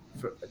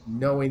for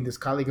knowing this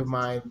colleague of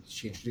mine,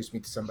 she introduced me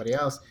to somebody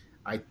else.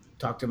 I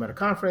talked to him at a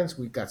conference.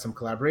 We got some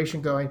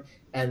collaboration going,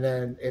 and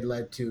then it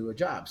led to a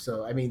job.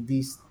 So I mean,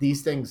 these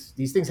things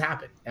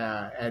happen,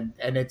 and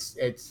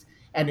it's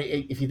and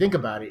if you think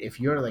about it, if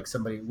you're like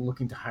somebody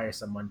looking to hire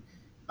someone,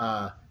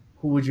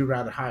 who would you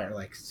rather hire?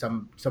 Like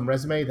some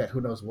resume that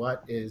who knows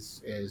what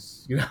is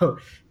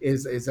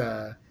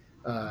a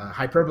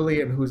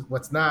hyperbole and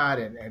what's not,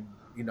 and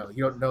you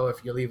don't know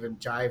if you'll even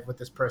jive with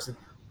this person,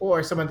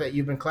 or someone that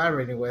you've been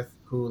collaborating with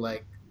who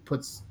like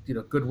puts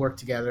good work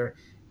together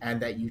and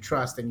that you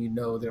trust and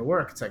their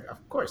work. It's like, of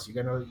course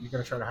you're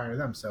gonna try to hire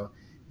them. So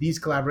these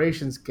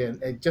collaborations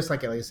can, just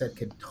like Elliot said,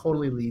 can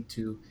totally lead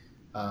to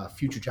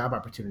future job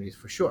opportunities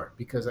for sure.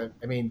 Because I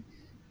mean,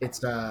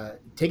 it's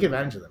take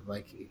advantage of them.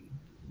 Like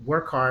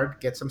work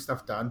hard, get some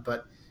stuff done,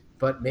 but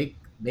make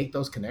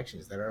those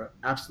connections that are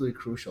absolutely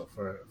crucial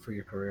for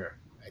your career,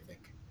 I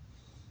think.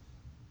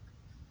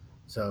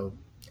 So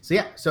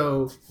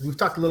we've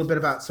talked a little bit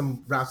about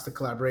some routes to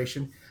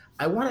collaboration.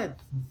 I want to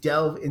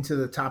delve into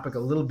the topic a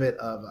little bit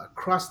of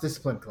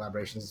cross-discipline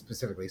collaborations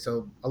specifically.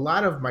 So a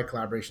lot of my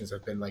collaborations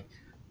have been like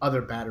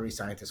other battery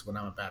scientists when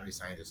I'm a battery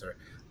scientist,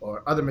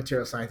 or other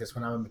material scientists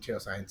when I'm a material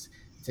scientist,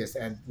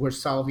 and we're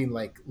solving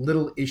like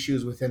little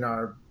issues within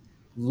our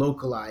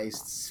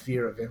localized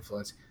sphere of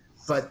influence.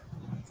 But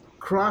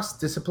cross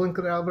discipline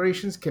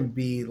collaborations can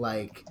be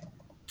like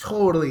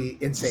totally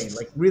insane,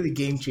 like really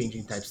game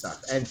changing type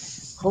stuff, and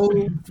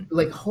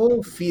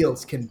whole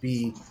fields can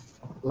be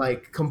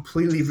like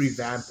completely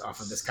revamped off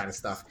of this kind of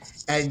stuff.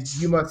 And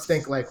you must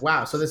think like,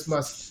 wow, so this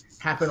must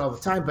happen all the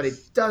time, but it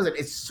doesn't.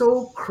 It's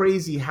so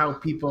crazy how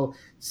people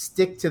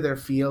stick to their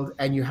field,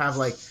 and you have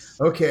like,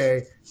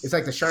 okay, it's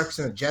like the Sharks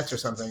and the Jets or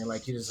something, and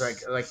like you just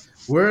like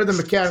we're the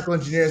mechanical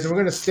engineers, and we're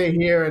gonna stay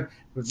here, and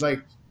it's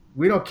like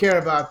we don't care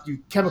about you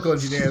chemical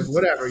engineers,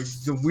 whatever.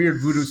 The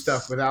weird voodoo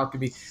stuff with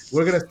alchemy.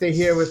 We're gonna stay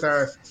here with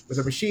our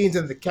machines,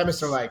 and the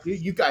chemists are like,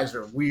 you guys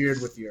are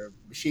weird with your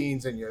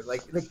machines, and you're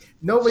like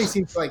nobody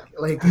seems to like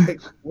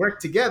work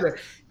together.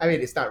 I mean,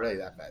 it's not really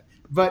that bad,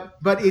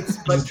 but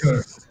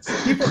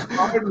people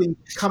hardly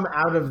come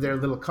out of their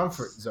little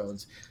comfort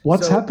zones.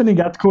 What's happening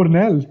at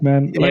Cornell,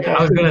 man? Like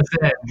I was gonna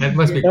say, that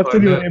must be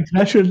after your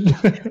impression.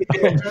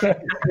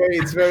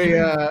 It's very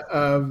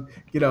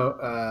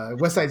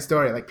West Side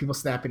Story, like people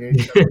snapping at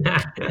each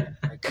other.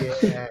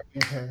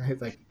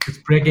 It's like it's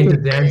breaking into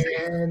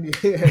dancing,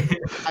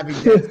 having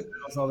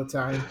dance all the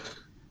time.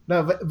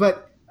 No,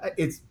 but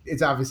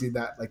it's obviously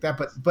not like that.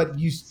 But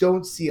you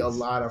don't see a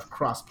lot of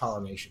cross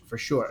pollination for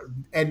sure,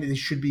 and it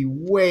should be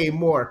way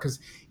more, because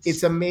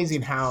it's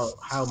amazing how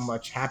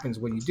much happens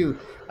when you do.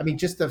 I mean,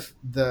 just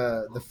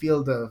the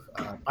field of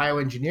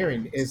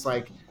bioengineering is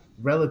like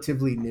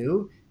relatively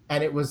new.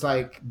 And it was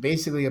like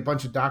basically a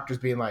bunch of doctors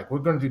being like, we're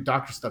going to do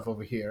doctor stuff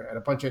over here. And a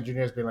bunch of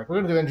engineers being like, we're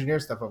going to do engineer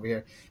stuff over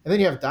here. And then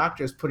you have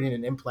doctors putting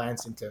in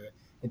implants into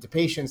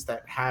patients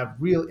that have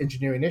real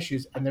engineering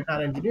issues, and they're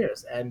not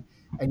engineers. And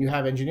you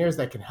have engineers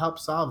that can help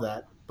solve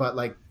that, but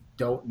like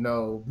don't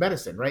know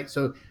medicine, right?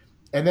 So,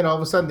 and then all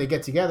of a sudden they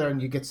get together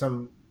and you get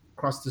some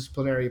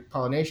cross-disciplinary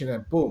pollination,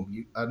 and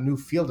boom, a new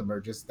field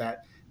emerges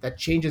that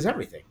changes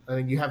everything. I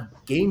mean, you have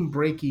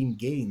game-breaking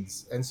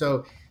gains. And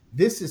so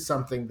this is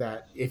something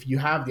that if you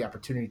have the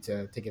opportunity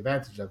to take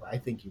advantage of, I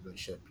think you really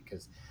should,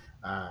 because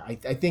I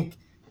think,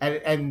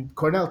 and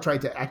Cornell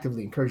tried to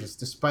actively encourage us,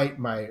 despite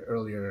my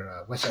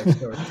earlier West Side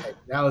Story type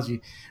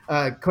analogy.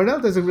 Cornell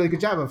does a really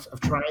good job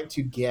of trying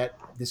to get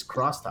this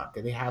crosstalk.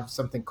 And they have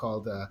something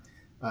called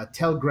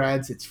Tell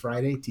Grads It's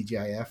Friday,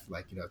 TGIF,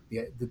 like,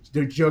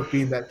 the joke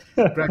being that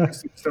graduate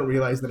students don't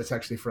realize that it's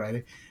actually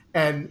Friday.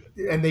 And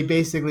they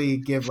basically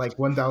give like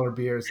 $1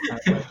 beers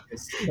at like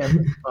this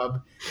campus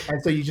pub,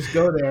 and so you just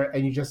go there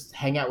and you just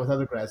hang out with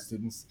other grad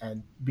students,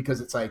 and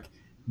because it's like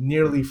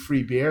nearly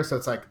free beer, so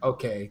it's like,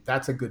 okay,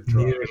 that's a good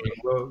draw.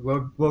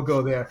 We'll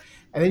go there,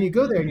 and then you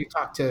go there and you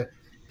talk to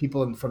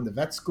people from the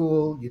vet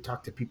school, you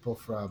talk to people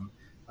from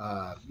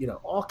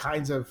all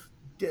kinds of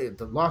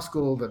the law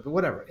school, the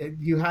whatever.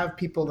 You have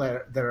people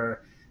that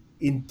are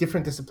in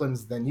different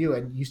disciplines than you,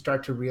 and you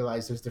start to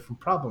realize there's different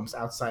problems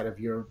outside of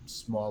your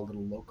small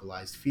little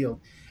localized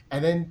field.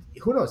 And then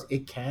who knows,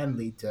 it can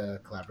lead to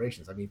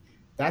collaborations. I mean,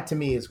 that to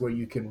me is where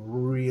you can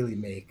really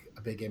make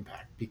a big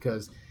impact,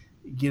 because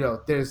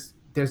there's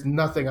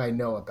nothing I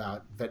know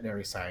about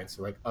veterinary science,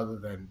 like other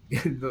than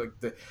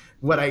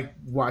what I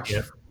watch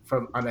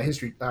from on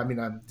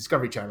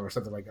Discovery Channel or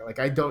something like that. Like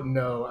I don't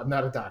know, I'm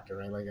not a doctor,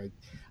 right? Like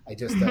I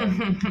just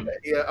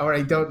or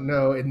I don't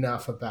know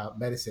enough about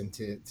medicine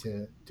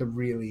to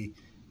really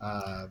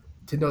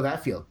to know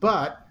that field.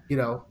 But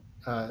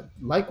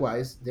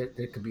likewise,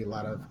 there could be a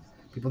lot of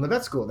people in the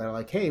vet school that are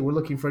like, hey, we're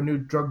looking for a new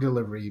drug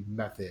delivery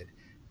method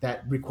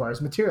that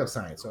requires material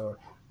science, or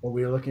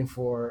we're looking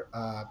for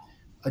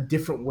a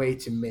different way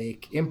to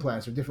make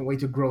implants, or a different way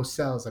to grow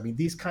cells. I mean,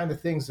 these kind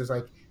of things, there's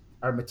like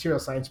are material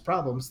science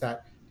problems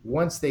that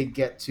once they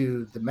get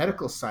to the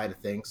medical side of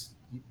things,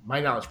 my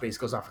knowledge base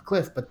goes off a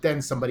cliff, but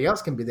then somebody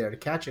else can be there to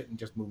catch it and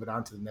just move it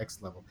on to the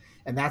next level.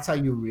 And that's how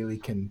you really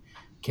can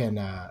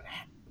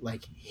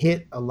like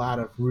hit a lot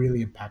of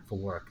really impactful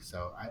work.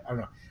 So I don't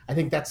know. I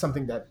think that's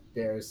something that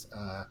bears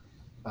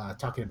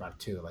talking about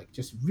too. Like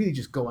just really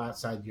just go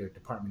outside your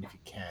department if you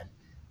can.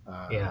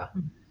 Yeah.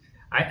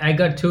 I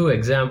got two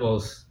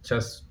examples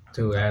just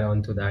to add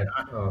on to that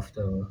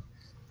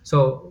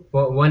so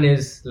one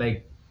is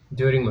like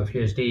during my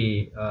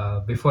PhD,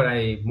 before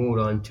I moved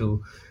on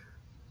to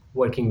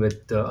working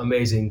with the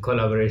amazing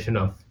collaboration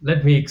of,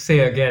 let me say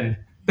again,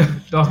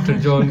 Dr.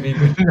 John B.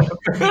 Goodenough.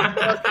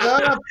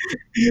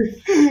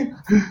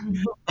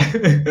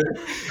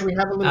 Can we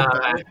have a little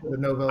for the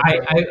Nobel? I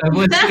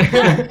was.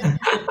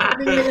 I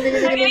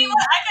gotta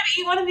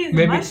eat one of these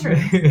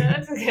mushrooms.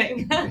 That's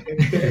okay.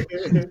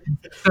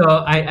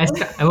 So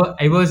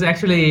I was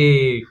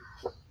actually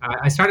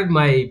I started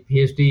my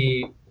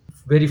PhD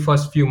very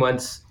first few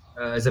months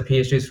as a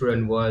PhD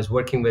student was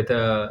working with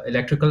a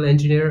electrical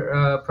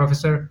engineer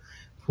professor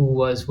who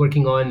was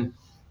working on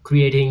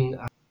creating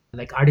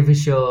like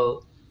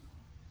artificial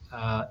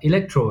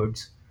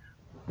electrodes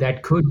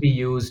that could be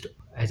used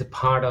as a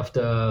part of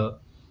the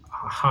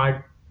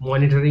heart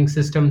monitoring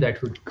system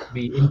that would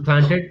be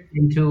implanted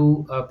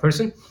into a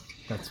person.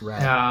 That's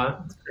right.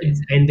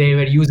 And they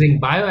were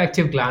using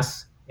bioactive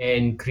glass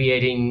and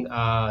creating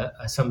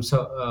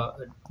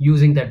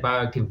using that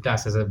bioactive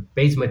glass as a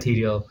base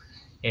material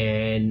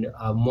and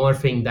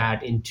morphing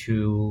that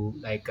into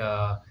like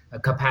a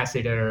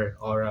capacitor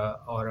or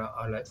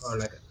like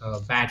a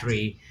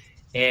battery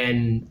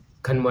and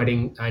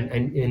converting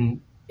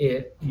and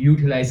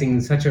utilizing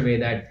in such a way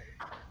that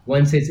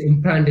once it's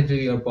implanted to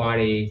your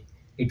body,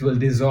 it will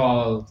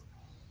dissolve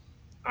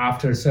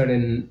after a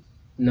certain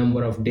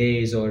number of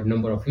days or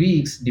number of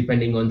weeks,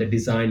 depending on the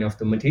design of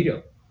the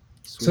material.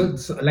 So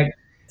like,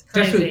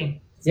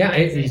 Crazy.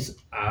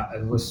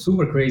 it was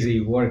super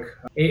crazy work.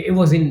 It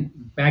was in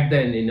back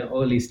then in the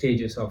early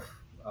stages of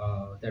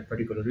that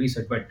particular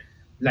research, but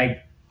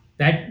like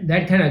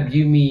that kind of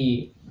gave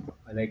me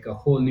like a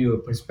whole new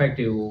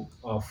perspective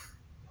of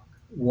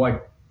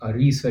what a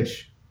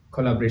research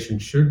collaboration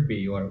should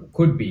be or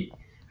could be,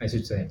 I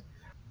should say.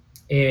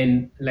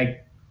 And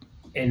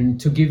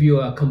to give you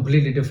a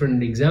completely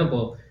different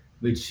example,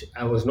 which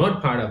I was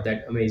not part of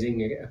that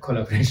amazing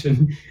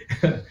collaboration,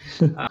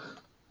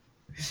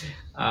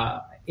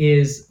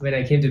 is when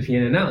I came to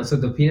PNNL. So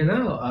the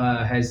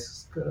PNNL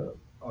has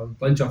a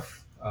bunch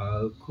of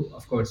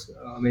course,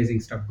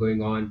 amazing stuff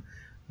going on,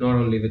 not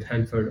only with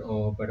Hanford,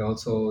 but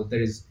also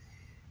there is,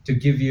 to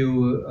give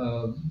you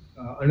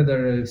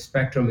another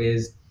spectrum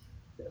is,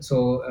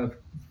 so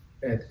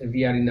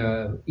we are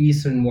in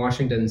eastern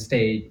Washington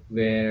state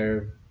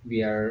where we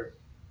have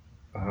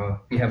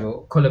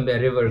a Columbia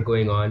River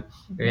going on,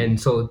 and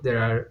so there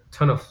are a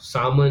ton of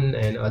salmon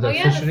and other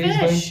fisheries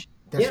going.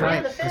 That's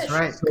right. That's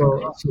right.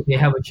 So they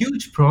have a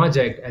huge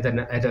project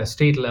at a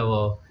state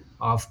level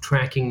of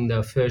tracking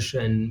the fish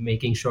and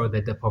making sure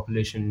that the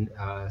population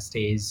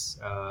stays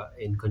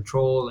in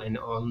control, and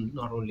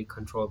not only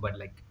control, but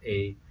like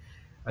they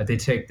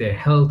check their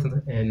health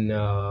and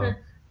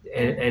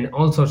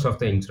all sorts of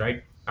things,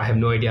 right? I have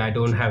no idea. I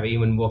don't have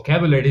even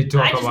vocabulary to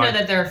talk about. I just know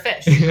that there are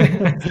fish.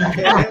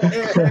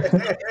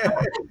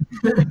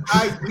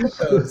 I do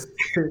those.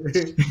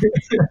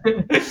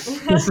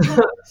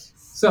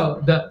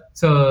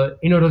 So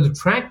in order to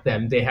track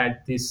them, they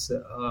had this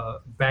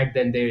back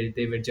then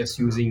they were just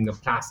using the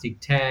plastic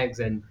tags,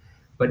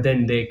 but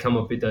then they come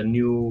up with a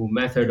new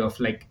method of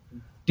like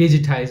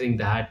digitizing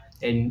that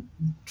and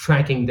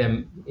tracking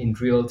them in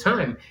real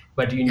time.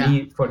 But you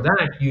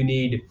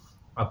need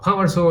a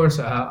power source,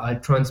 a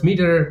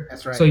transmitter.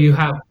 That's right. So you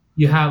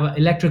have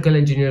electrical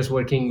engineers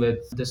working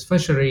with this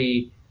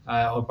fishery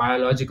or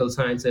biological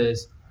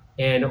sciences,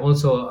 and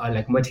also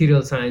like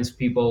material science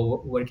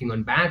people working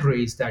on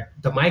batteries, that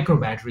the micro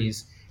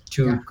batteries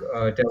to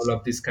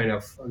develop this kind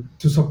of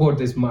to support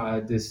this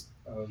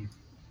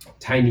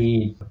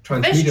tiny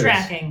transmitters. Fish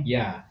tracking.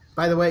 Yeah.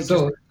 By the way, just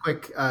a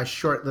quick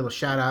short little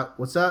shout out.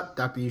 What's up,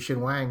 Dr. Yushin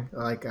Wang?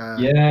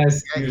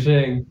 Yes,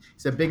 Yushin.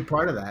 He's a big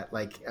part of that.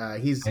 Like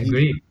he's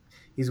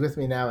with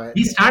me now.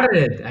 He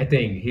started it, I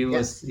think. He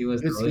was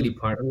the early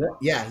part of that.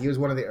 Yeah, he was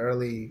one of the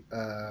early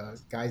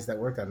guys that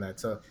worked on that.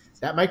 So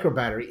that micro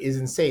battery is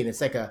insane.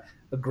 It's like a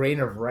grain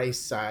of rice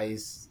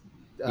size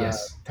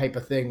type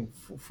of thing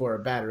for a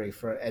battery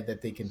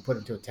that they can put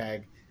into a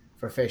tag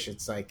for fish.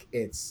 It's like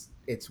it's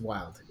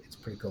wild. It's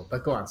pretty cool.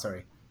 But go on,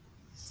 sorry.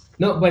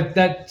 No, but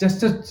that just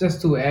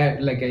to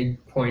add like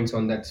 8 points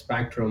on that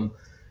spectrum,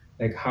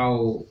 like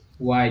how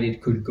wide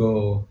it could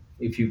go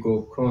if you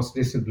go cross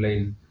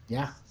discipline.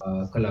 Yeah.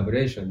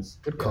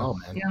 Collaborations. Good call,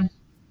 man. Yeah.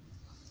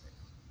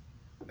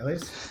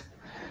 Elias?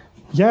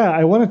 Yeah,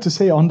 I wanted to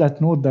say on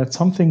that note that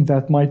something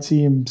that might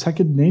seem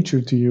second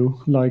nature to you,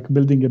 like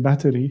building a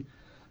battery,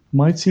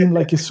 might seem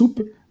like a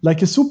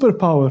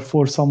superpower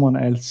for someone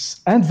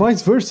else, and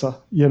vice versa.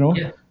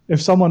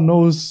 If someone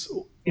knows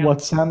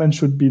what salmon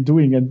should be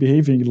doing and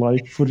behaving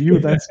like, for you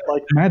that's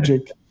like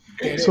magic.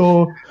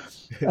 So,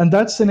 and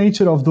that's the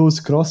nature of those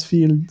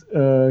cross-field,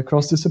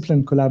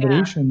 cross-discipline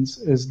collaborations,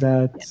 is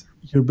that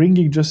you're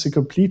bringing just a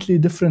completely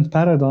different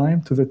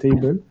paradigm to the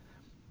table,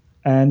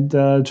 and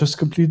just a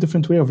completely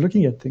different way of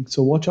looking at things.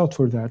 So watch out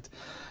for that.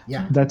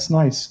 Yeah, that's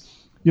nice.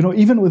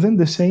 Even within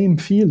the same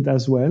field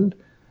as well,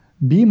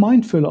 be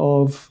mindful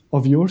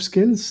of your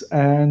skills,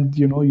 and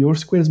your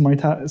skills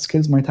might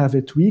have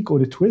a tweak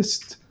or a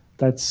twist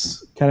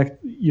that's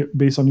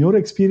based on your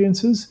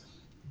experiences,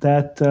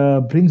 that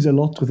brings a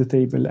lot to the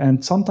table,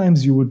 and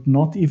sometimes you would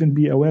not even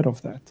be aware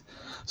of that.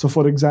 So,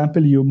 for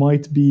example, you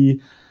might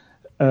be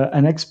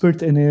an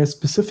expert in a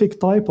specific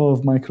type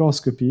of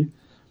microscopy,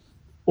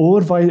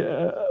 or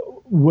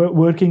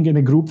working in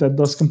a group that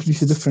does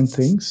completely different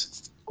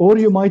things. Or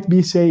you might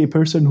be, say, a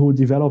person who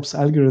develops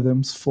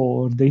algorithms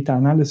for data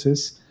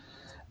analysis,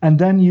 and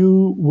then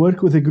you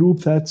work with a group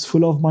that's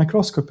full of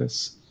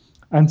microscopists.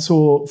 And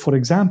so, for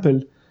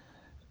example,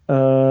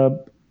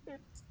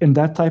 in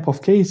that type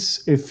of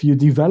case, if you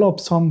develop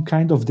some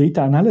kind of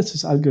data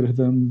analysis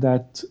algorithm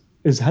that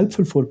is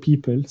helpful for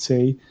people,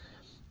 say,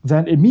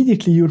 then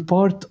immediately you're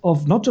part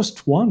of not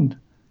just one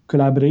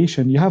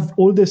collaboration. You have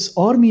all this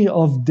army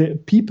of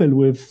people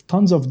with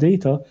tons of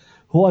data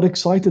who are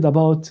excited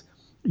about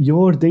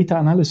your data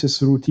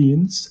analysis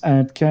routines,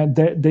 and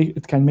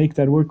it can make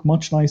their work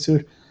much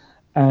nicer.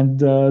 And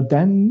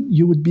then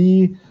you would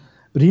be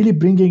really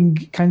bringing,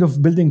 kind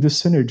of building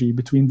this synergy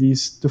between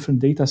these different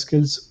data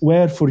skills,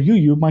 where for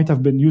you might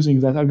have been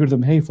using that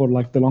algorithm, hey, for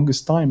like the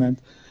longest time,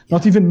 and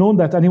not even known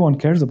that anyone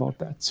cares about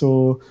that.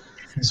 So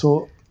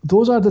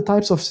those are the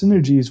types of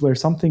synergies where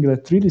something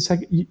that really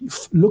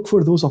look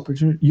for those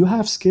opportunities. You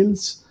have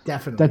skills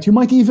Definitely that you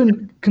might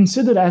even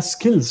consider as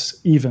skills.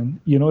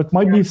 Even, it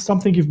might be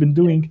something you've been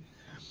doing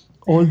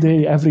all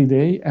day, every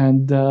day,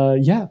 and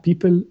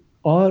people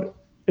are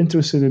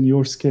interested in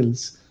your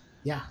skills.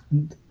 Yeah.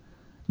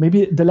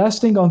 Maybe the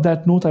last thing on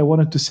that note I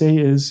wanted to say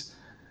is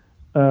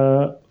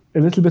a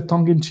little bit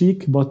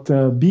tongue-in-cheek, but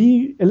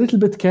be a little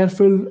bit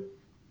careful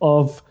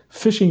of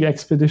fishing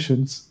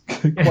expeditions.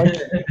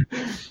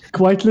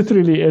 quite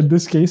literally in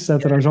this case,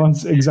 at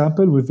Rajan's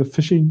example with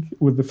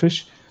the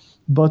fish.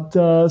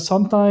 But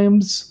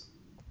sometimes,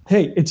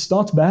 hey, it's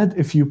not bad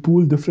if you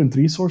pool different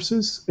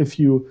resources, if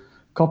you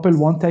couple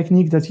one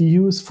technique that you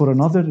use for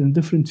another in a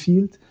different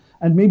field,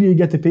 and maybe you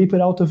get a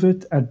paper out of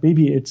it, and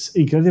maybe it's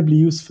incredibly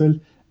useful,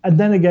 and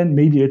then again,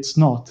 maybe it's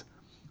not.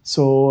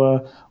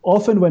 So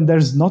often when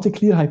there's not a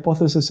clear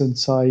hypothesis in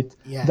sight,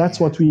 that's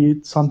what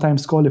we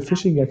sometimes call a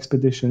fishing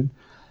expedition.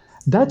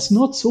 That's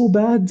not so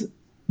bad,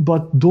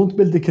 but don't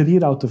build a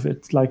career out of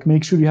it. Like,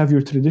 make sure you have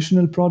your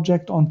traditional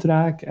project on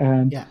track,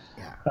 and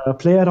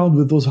play around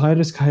with those high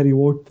risk, high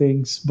reward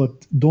things, but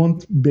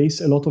don't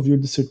base a lot of your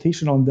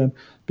dissertation on them,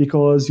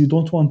 because you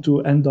don't want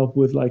to end up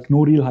with like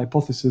no real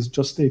hypothesis,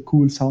 just a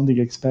cool sounding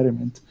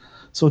experiment.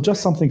 So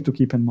just something to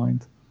keep in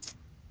mind.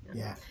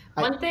 Yeah.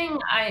 One thing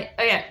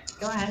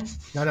go ahead.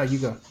 No, you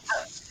go.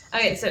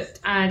 Okay, so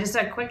just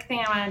a quick thing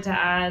I wanted to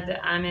add,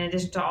 in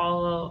addition to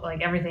all of,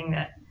 everything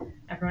that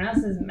everyone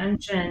else has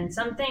mentioned,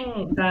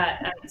 something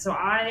that, so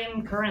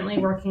I'm currently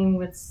working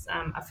with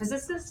a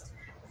physicist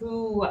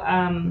who,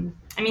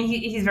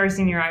 he's very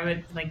senior. I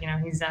would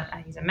he's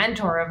a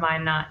mentor of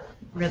mine, not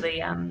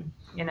really, a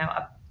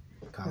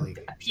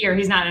colleague, a peer.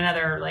 He's not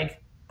another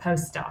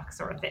postdoc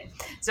sort of thing.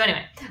 So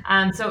anyway,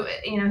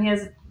 he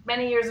has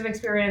many years of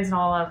experience and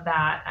all of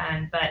that,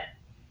 but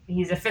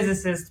he's a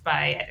physicist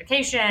by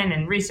education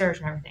and research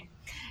and everything.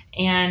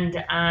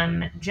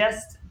 And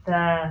just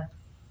the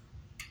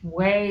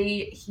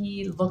way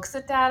he looks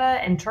at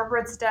data,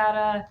 interprets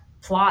data,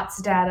 plots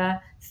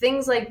data,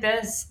 things like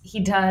this, he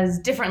does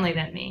differently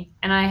than me.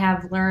 And I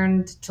have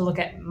learned to look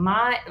at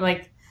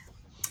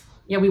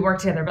we work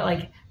together,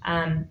 but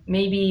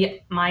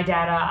maybe my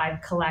data I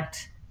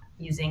collect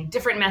using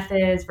different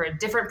methods for a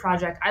different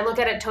project. I look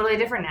at it totally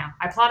different now.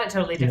 I plot it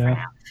totally different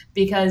now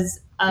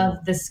because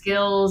of the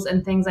skills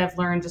and things I've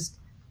learned just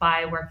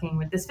by working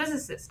with this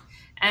physicist.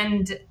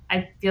 And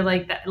I feel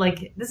like that,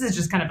 this is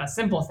just kind of a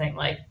simple thing,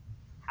 like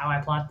how I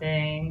plot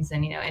things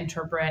and,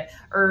 interpret,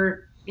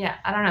 or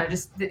I don't know,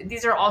 just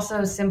these are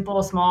also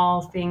simple,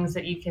 small things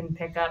that you can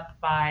pick up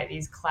by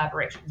these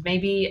collaborations.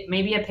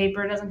 Maybe a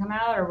paper doesn't come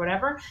out or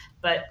whatever,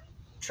 but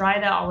try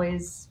to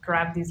always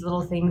grab these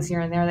little things here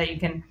and there that you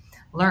can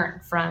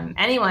learn from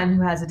anyone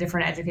who has a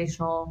different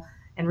educational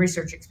and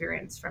research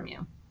experience from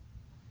you.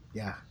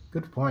 Yeah,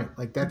 good point.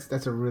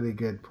 That's a really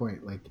good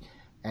point.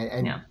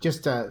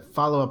 Just to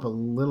follow up a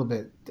little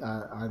bit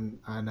on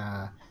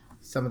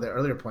some of the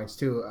earlier points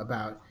too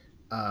about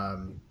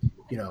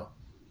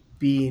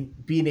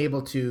being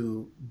able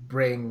to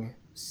bring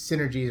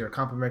synergies or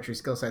complementary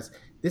skill sets.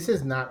 This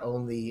is not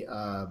only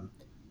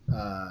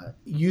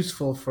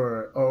useful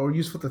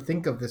to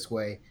think of this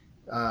way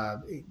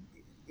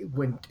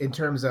when in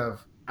terms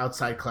of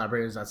outside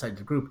collaborators outside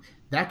the group.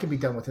 That can be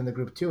done within the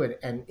group too.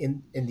 And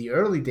in the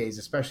early days,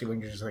 especially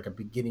when you're just like a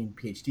beginning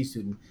PhD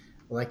student,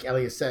 like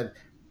Elias said,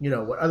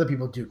 what other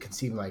people do can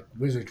seem like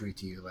wizardry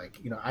to you.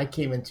 I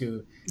came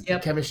into a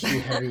chemistry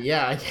heavy.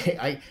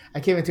 I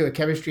came into a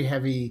chemistry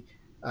heavy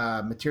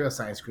material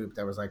science group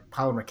that was like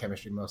polymer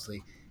chemistry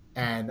mostly.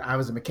 And I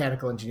was a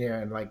mechanical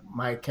engineer, and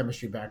my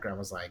chemistry background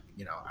was I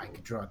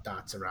could draw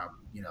dots around,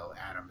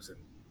 atoms and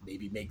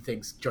maybe make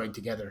things join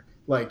together.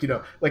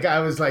 I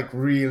was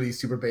really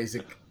super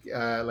basic.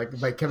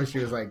 My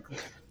chemistry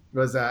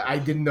was I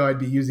didn't know I'd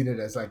be using it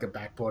as a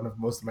backbone of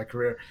most of my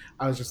career.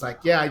 I was just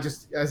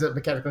as a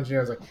mechanical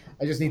engineer, I was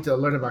I just need to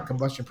learn about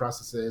combustion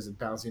processes and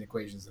balancing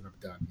equations and I'm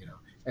done,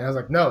 And I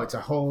was no, it's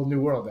a whole new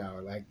world now.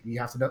 You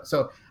have to know.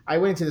 So I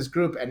went into this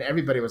group and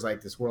everybody was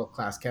this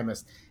world-class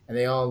chemist, and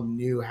they all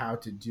knew how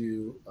to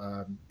do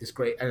this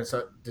great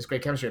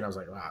chemistry. And I was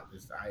wow,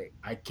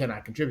 I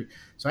cannot contribute.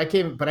 So I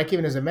came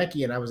in as a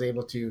mechie, and I was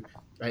able to,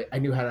 I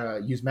knew how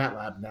to use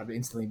MATLAB, and that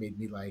instantly made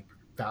me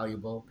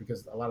valuable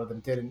because a lot of them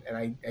didn't, and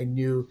I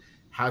knew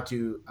how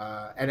to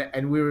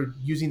and we were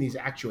using these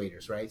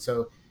actuators, right?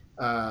 So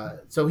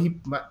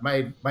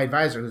my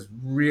advisor, who's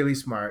really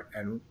smart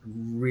and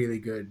really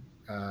good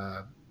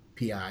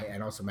PI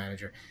and also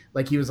manager,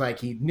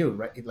 he knew,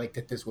 right,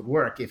 that this would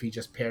work if he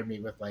just paired me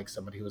with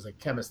somebody who was a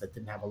chemist that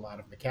didn't have a lot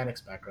of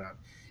mechanics background,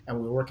 and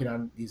we were working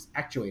on these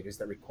actuators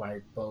that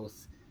required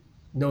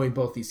knowing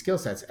both these skill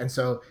sets. And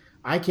so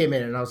I came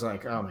in and I was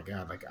like, oh my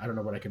god, like I don't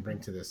know what I can bring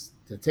to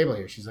the table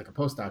here. She's like a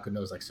postdoc who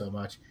knows like so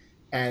much,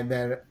 and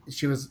then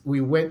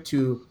we went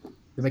to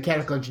the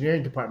mechanical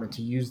engineering department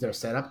to use their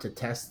setup to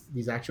test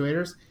these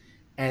actuators,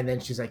 and then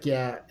she's like,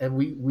 yeah, and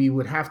we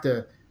would have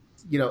to,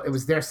 it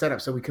was their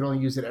setup, so we could only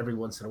use it every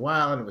once in a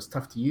while, and it was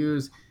tough to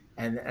use.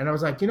 And I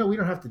was like, we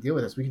don't have to deal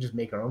with this. We can just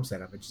make our own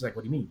setup. And she's like,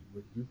 what do you mean?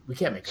 We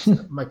can't make a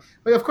setup. I'm like,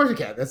 of course we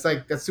can.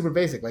 That's super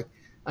basic. Like,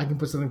 I can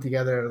put something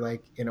together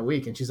like in a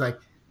week. And she's like,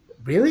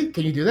 really?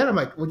 Can you do that? I'm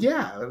like, well,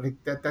 yeah.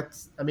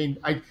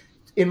 Like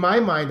in my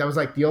mind, I was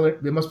like,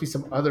 there must be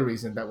some other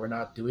reason that we're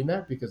not doing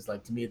that, because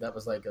like to me that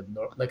was like a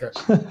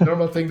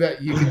normal thing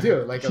that you could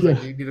do. Like I was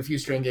like, you need a few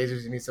strain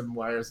gaugers, you need some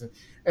wires, and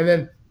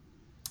then.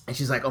 And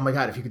she's like, oh my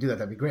god, if you could do that,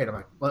 that'd be great. I'm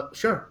like, well,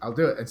 sure, I'll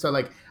do it. And so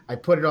like I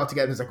put it all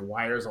together. There's like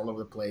wires all over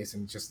the place,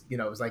 and just it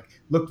was like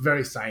looked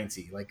very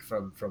sciencey, like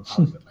from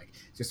Hollywood, like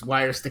just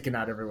wires sticking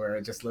out everywhere.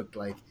 It just looked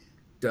like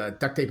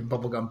duct tape and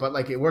bubble gum, but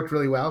like it worked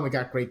really well, and we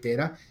got great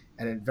data,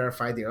 and it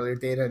verified the earlier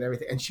data and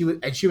everything. And she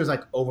was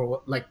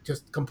like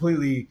just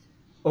completely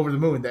over the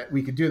moon that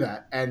we could do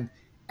that. And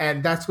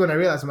that's when I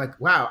realized, I'm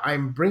like, wow,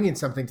 I'm bringing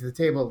something to the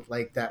table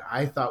like that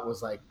I thought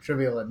was like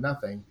trivial and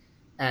nothing,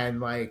 and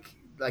like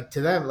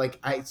to them, like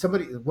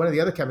one of the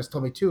other chemists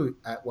told me too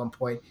at one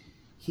point,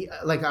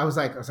 I was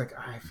like,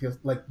 I feel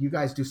like you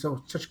guys do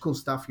such cool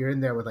stuff. You're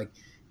in there with like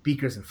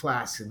beakers and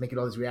flasks and making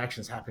all these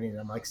reactions happening. And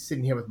I'm like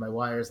sitting here with my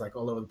wires like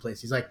all over the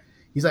place. He's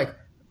like,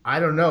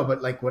 I don't know,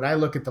 but like when I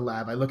look at the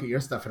lab, I look at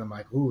your stuff and I'm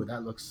like, ooh,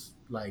 that looks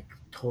like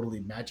totally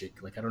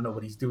magic. Like I don't know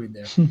what he's doing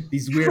there.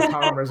 These weird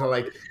polymers are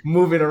like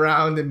moving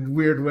around in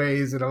weird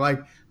ways, and I'm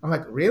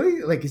like,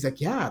 really? Like he's like,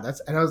 yeah,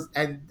 that's. And I was,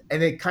 and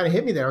it kind of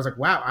hit me there. I was like,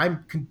 wow,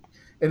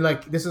 and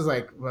like this is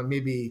like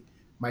maybe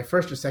my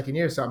first or second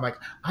year, so I'm like,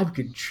 I'm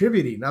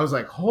contributing. I was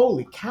like,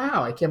 holy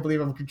cow, I can't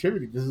believe I'm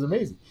contributing. This is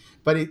amazing.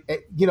 But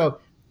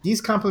these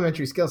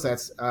complementary skill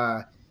sets,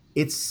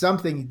 it's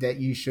something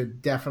that you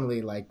should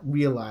definitely like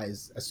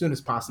realize as soon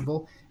as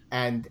possible,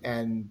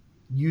 and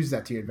use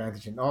that to your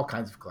advantage in all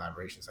kinds of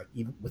collaborations, like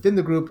even within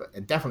the group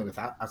and definitely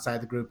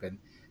outside the group, and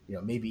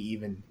maybe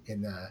even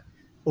in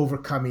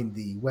overcoming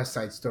the West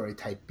Side Story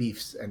type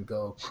beefs and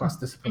go cross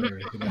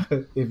disciplinary,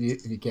 if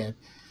you can.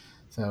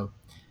 And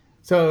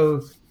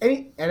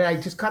I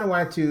just kind of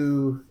wanted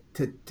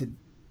to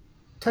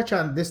touch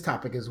on this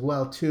topic as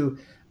well too,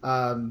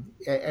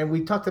 and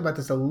we talked about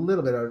this a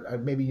little bit, or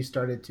maybe you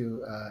started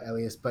to,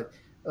 Elias, but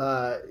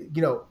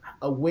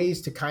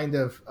ways to kind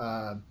of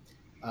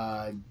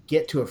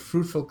get to a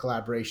fruitful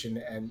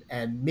collaboration,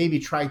 and maybe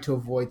try to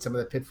avoid some of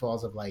the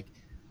pitfalls of like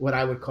what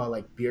I would call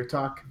like beer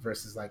talk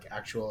versus like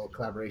actual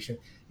collaboration.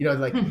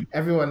 Like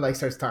everyone like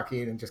starts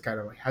talking and just kind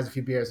of like has a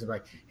few beers and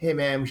like, hey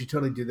man, we should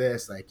totally do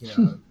this. Like,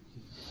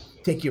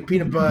 take your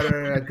peanut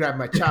butter, I grab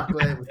my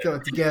chocolate, we throw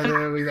it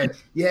together. We like,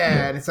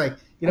 yeah. And it's like,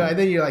 and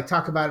then you like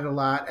talk about it a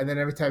lot. And then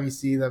every time you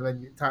see them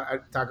and you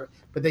talk,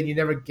 but then you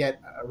never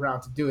get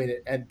around to doing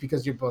it. And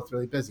because you're both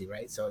really busy,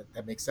 right? So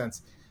that makes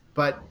sense.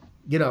 But,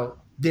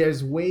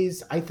 there's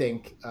ways, I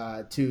think,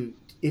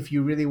 if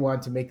you really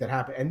want to make that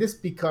happen. And this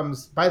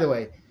becomes, by the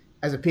way,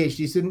 as a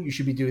PhD student, you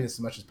should be doing this as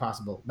much as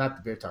possible. Not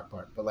the beer talk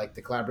part, but like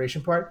the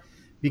collaboration part,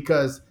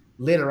 because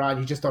later on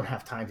you just don't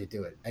have time to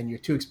do it, and you're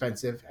too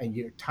expensive, and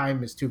your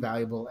time is too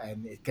valuable,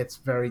 and it gets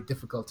very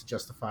difficult to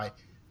justify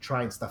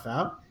trying stuff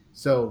out.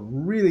 So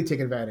really take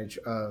advantage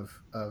of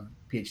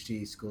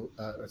PhD school,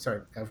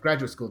 of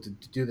graduate school to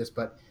do this.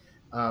 But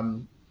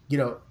and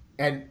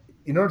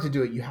in order to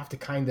do it, you have to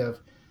kind of,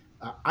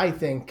 I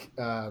think,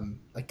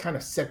 like kind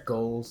of set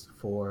goals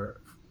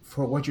for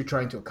what you're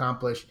trying to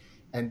accomplish,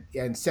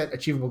 and set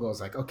achievable goals.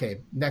 Like,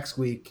 okay, next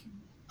week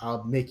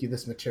I'll make you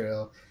this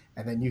material,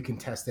 and then you can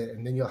test it,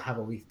 and then you'll have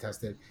a week to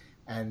test it.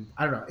 And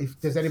I don't know if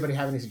does anybody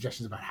have any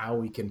suggestions about how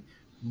we can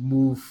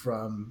move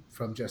from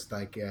just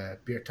like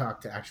beer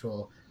talk to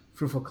actual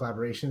fruitful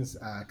collaborations,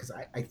 because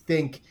I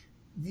think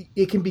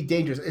it can be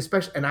dangerous,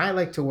 especially. And I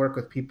like to work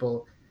with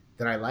people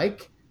that I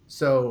like,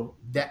 so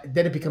that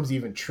then it becomes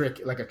even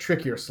like a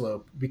trickier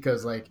slope,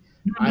 because like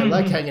I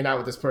like hanging out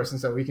with this person,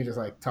 so we can just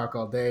like talk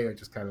all day, or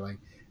just kind of like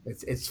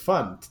it's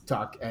fun to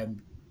talk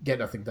and get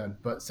nothing done.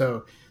 But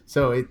so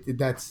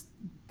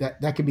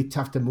that can be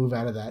tough to move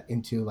out of that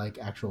into like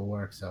actual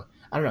work. So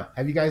I don't know.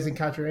 Have you guys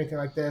encountered anything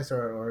like this,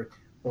 or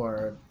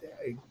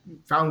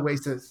found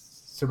ways to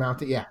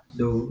surmount it? Yeah.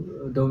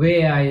 The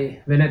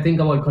way when I think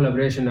about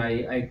collaboration,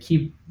 I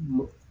keep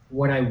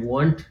what I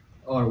want,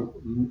 or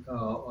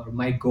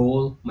my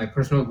goal, my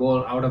personal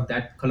goal out of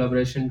that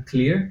collaboration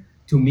clear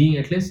to me,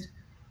 at least.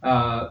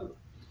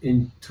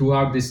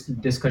 Throughout this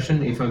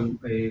discussion, if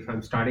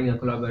I'm starting a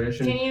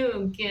collaboration. Can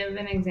you give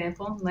an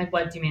example? Like,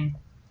 what do you mean?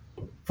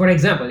 For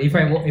example, if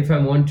I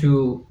want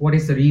to, what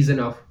is the reason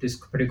of this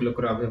particular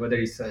collaboration? Whether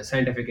it's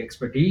scientific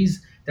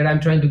expertise that I'm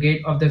trying to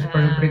get of this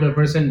particular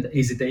person,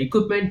 is it the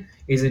equipment?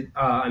 Is it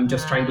I'm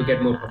just trying to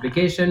get more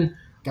publication?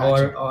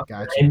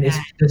 Gotcha. And this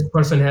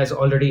person has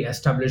already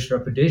established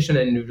reputation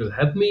and it will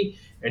help me,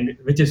 and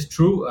which is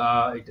true.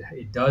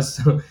 It does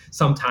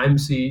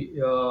sometimes see.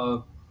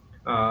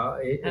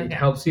 It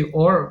helps you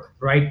or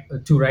write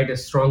a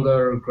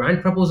stronger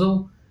grant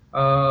proposal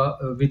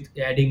with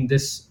adding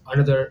this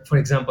another. For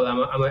example,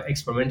 I'm an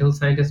experimental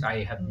scientist.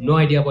 I have no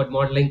idea about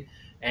modeling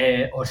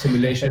or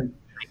simulation.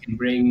 I can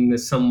bring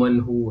someone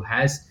who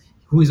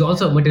is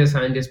also a material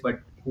scientist, but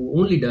who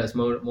only does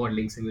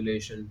modeling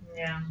simulation.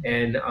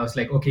 And I was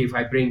like, okay, if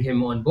I bring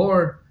him on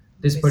board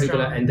this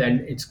particular, and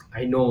then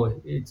I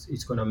know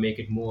it's gonna make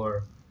it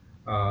more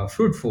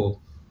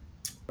fruitful.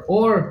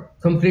 Or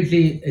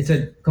it's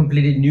a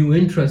completely new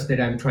interest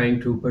that I'm trying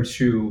to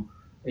pursue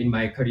in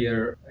my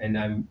career, and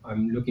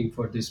I'm looking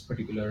for this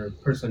particular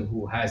person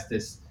who has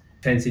this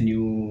fancy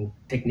new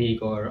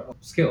technique or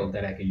skill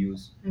that I can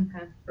use.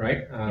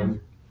 Right.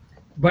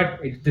 But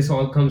this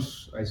all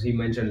comes, as he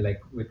mentioned,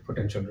 like with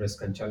potential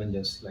risk and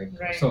challenges.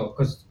 So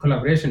because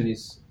collaboration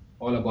is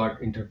all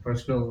about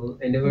interpersonal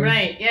endeavors.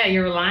 Right. Yeah,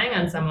 you're relying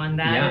on someone.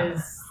 That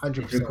is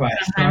 100%. requires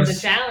sometimes trust,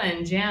 a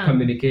challenge. Yeah.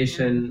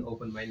 communication,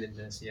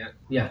 open-mindedness.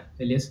 Yeah,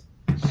 Elias.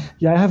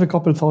 Yeah, I have a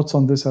couple thoughts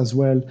on this as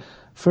well.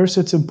 First,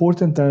 it's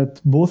important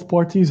that both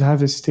parties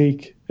have a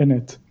stake in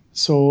it.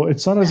 So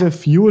it's not as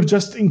if you were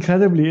just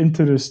incredibly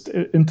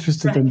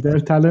interested in their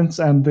talents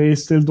and they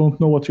still don't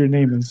know what your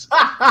name is.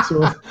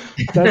 So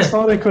that's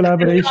not a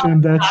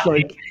collaboration. That's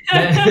like,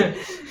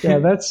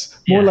 that's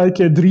more like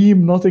a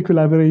dream, not a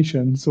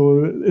collaboration.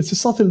 So it's a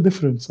subtle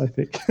difference, I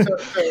think. So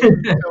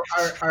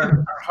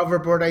our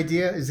hoverboard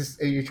idea is this?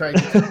 Are you trying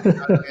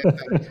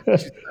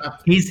to?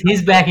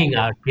 He's backing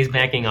out. He's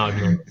backing out,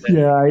 man.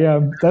 Yeah, I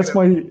am.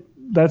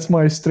 That's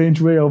my strange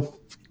way of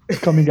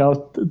coming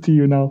out to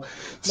you now.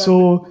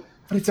 So,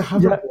 but it's a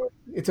hoverboard.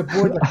 Yeah. It's a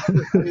board.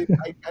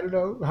 I don't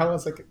know how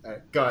else I could.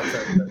 Go on.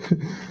 Sorry.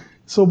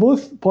 So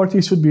both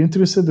parties should be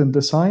interested in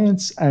the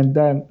science, and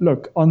then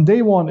look, on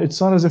day one, it's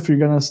not as if you're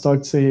gonna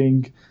start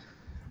saying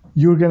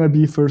you're gonna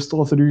be first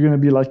author, you're gonna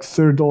be like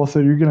third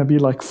author, you're gonna be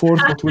like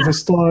fourth, but with a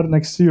star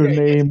next to your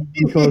name,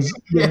 because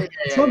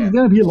it's not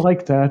gonna be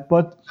like that.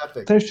 But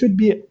there should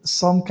be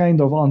some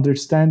kind of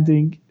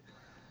understanding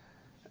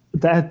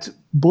that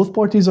both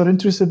parties are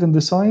interested in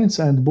the science,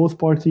 and both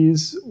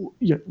parties,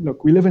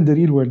 look, we live in the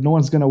real world. No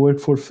one's going to work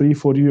for free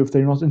for you if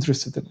they're not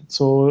interested in it.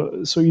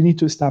 So you need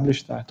to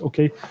establish that,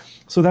 okay?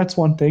 So that's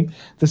one thing.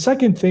 The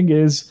second thing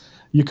is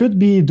you could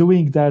be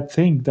doing that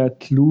thing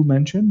that Lou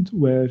mentioned,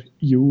 where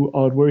you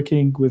are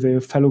working with a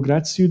fellow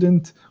grad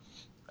student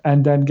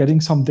and then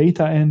getting some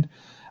data in,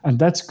 and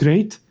that's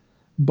great.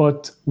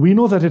 But we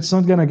know that it's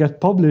not going to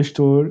get published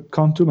or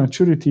come to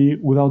maturity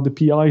without the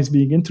PIs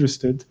being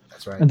interested.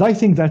 That's right. And I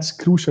think that's a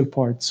crucial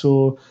part.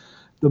 So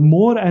the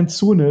more and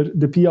sooner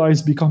the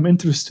PIs become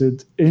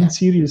interested in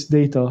serious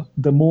data,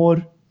 the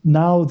more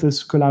now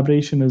this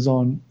collaboration is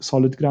on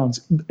solid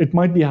grounds. It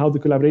might be how the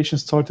collaboration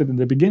started in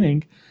the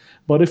beginning,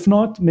 but if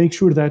not, make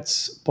sure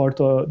that's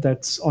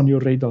that's on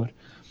your radar.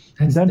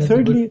 Then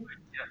thirdly,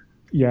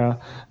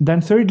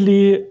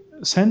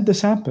 send the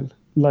sample.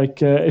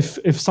 Like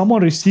if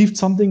someone received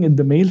something in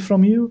the mail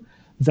from you,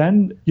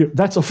 then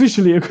that's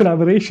officially a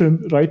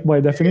collaboration, right? By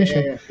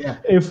definition.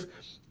 If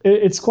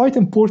it's quite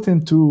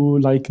important to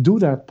like do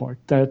that part,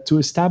 that to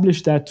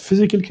establish that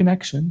physical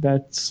connection,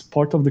 that's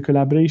part of the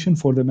collaboration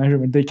for the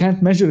measurement. They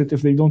can't measure it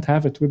if they don't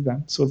have it with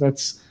them. So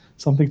that's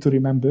something to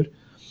remember.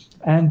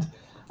 And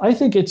I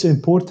think it's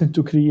important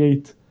to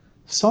create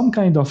some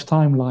kind of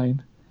timeline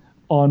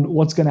on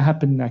what's going to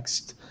happen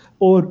next.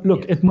 Or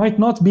look, it might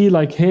not be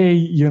like, hey,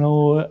 you're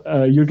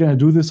going to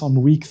do this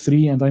on week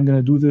 3 and I'm going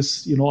to do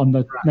this, on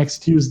the next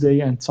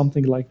Tuesday and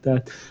something like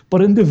that.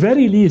 But in the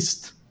very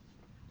least,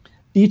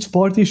 each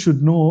party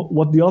should know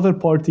what the other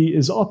party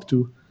is up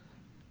to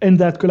in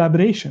that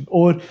collaboration,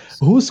 or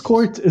whose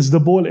court is the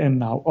ball in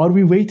now. Are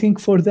we waiting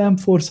for them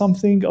for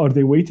something? Are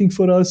they waiting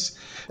for us?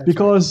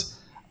 Because,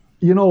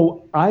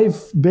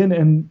 I've been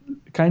in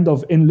kind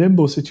of in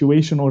limbo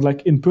situation, or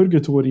like in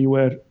purgatory,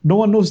 where no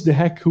one knows the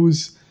heck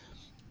who's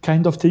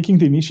kind of taking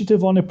the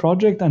initiative on a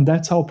project, and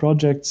that's how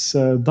projects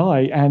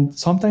die. And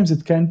sometimes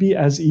it can be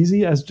as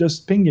easy as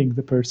just pinging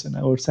the person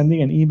or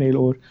sending an email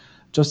or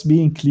just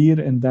being clear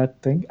in that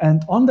thing.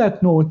 And on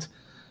that note,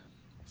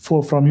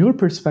 from your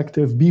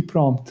perspective, be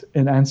prompt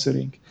in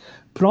answering.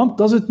 Prompt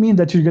doesn't mean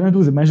that you're going to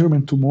do the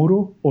measurement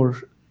tomorrow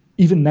or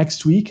even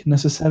next week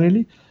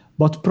necessarily,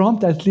 but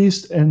prompt at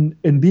least in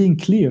being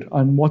clear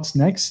on what's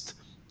next,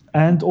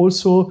 and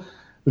also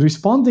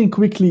responding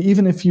quickly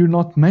even if you're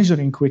not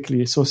measuring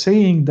quickly. So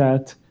saying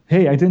that,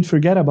 hey, I didn't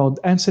forget about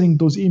answering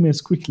those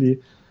emails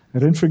quickly. I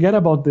didn't forget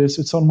about this.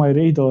 It's on my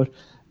radar.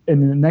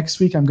 And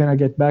next week, I'm going to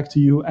get back to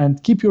you,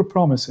 and keep your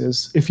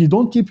promises. If you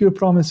don't keep your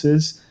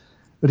promises,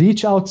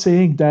 reach out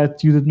saying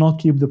that you did not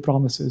keep the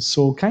promises.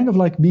 So kind of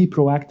like be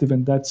proactive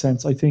in that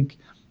sense. I think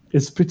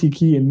it's pretty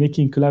key in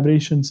making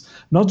collaborations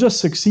not just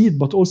succeed,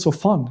 but also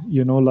fun.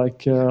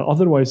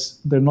 Otherwise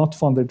they're not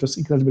fun. They're just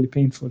incredibly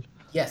painful.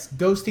 Yes,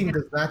 ghosting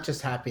does not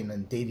just happen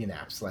on dating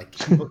apps. Like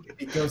people can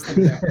be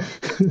ghosting that.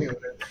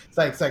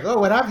 It's like, oh,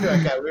 what happened to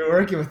that guy? We were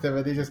working with them,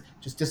 and they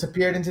just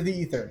disappeared into the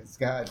ether. It's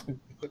God.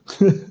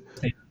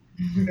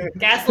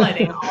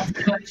 Gaslighting,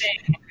 also a thing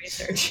in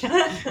research.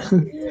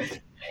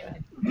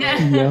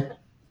 Yeah.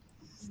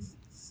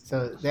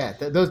 So yeah,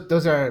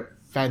 those are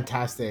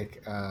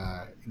fantastic.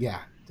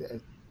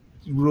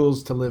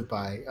 Rules to live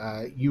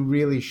by. You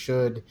really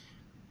should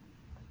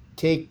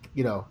take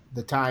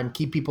the time,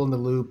 keep people in the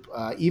loop,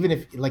 even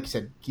if, like you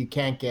said, you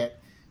can't get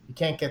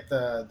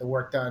the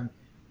work done.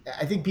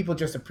 I think people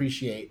just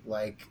appreciate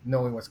like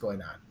knowing what's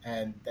going on,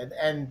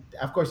 and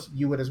of course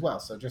you would as well.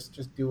 So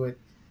just do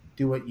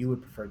what you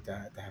would prefer to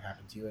have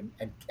happen to you,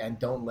 and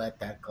don't let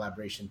that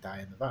collaboration die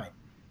in the vine.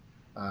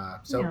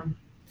 So Yeah.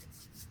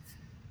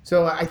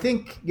 so I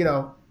think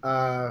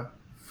for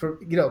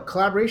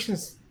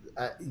collaborations.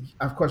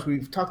 Of course,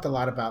 we've talked a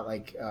lot about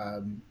like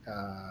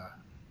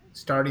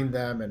starting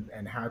them,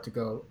 and how to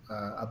go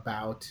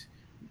about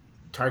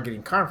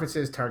targeting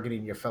conferences,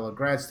 targeting your fellow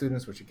grad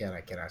students, which again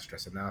I cannot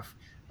stress enough.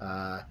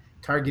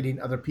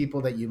 Targeting other people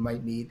that you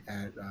might meet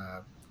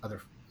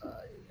other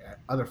at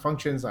other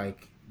functions,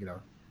 like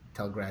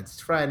tell grads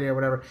it's Friday or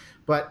whatever.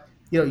 But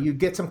you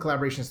get some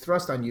collaborations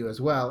thrust on you as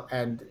well,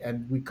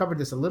 and we covered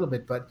this a little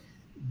bit, but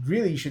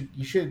really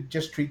you should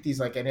just treat these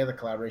like any other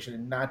collaboration,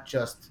 and not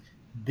just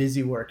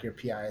busy work your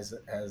PI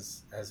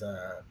has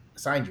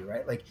assigned you,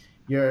 right? Like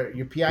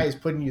your PI is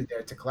putting you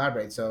there to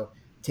collaborate. So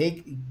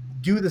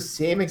do the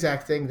same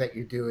exact thing that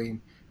you're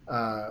doing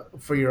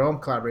for your own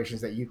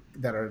collaborations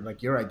that are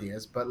like your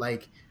ideas, but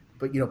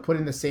put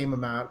in the same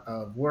amount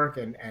of work,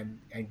 and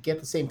get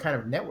the same kind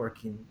of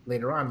networking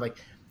later on. Like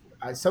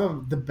some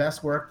of the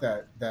best work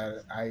that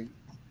I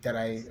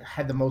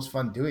had the most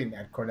fun doing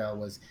at Cornell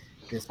was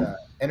this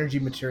energy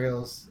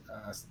materials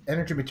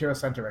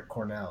center at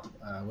Cornell,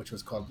 which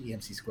was called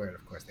EMC Squared.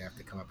 Of course, they have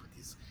to come up with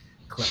these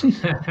clever.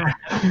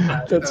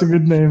 That's a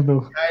good name,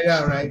 though. I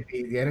know, right?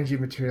 The Energy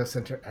Materials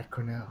Center at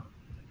Cornell,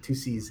 2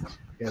 C's.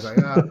 I was like,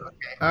 oh,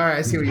 okay, all right,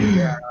 I see what you're doing.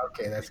 Yeah,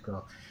 okay, that's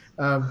cool.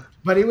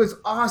 But it was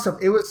awesome.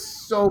 It was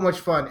so much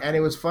fun, and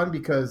it was fun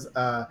because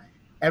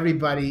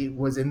everybody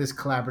was in this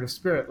collaborative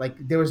spirit. Like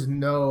there was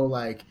no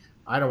like,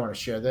 I don't want to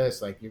share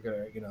this. Like you're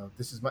gonna,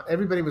 this is my.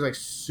 Everybody was like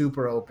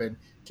super open,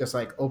 just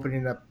like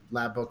opening up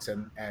lab books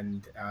and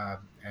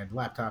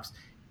laptops,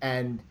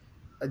 and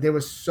there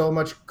was so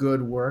much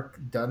good work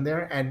done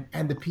there,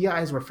 and the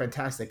PIs were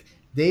fantastic.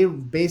 They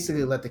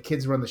basically let the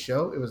kids run the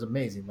show. It was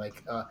amazing.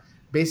 Like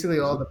basically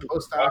all the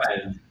postdocs,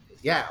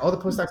 all the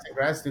postdocs and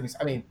grad students.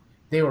 I mean,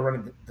 they were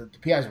running the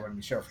PIs were running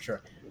the show for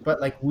sure.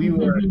 But like we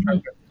were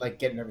like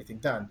getting everything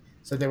done.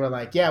 So they were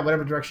like, yeah,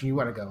 whatever direction you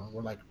want to go.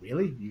 We're like,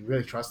 really? You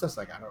really trust us?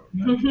 Like, I don't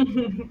know.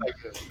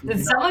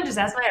 Did someone just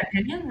ask my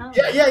opinion? No.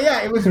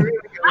 Yeah. It was really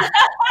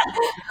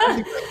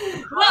good.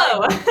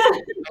 Whoa.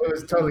 It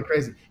was totally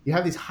crazy. You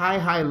have these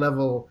high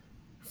level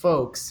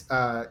folks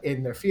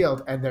in their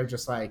field, and they're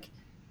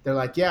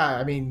like, yeah,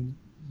 I mean,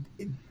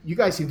 you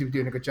guys seem to be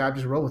doing a good job.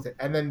 Just roll with it.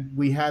 And then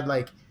we had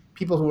like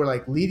people who were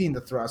like leading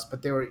the thrust,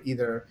 but they were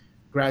either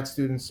grad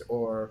students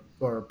or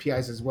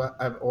PIs as well,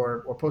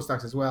 or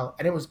postdocs as well.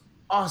 And it was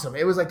awesome.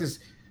 It was like this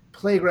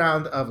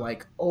playground of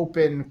like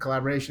open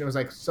collaboration. It was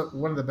like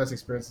one of the best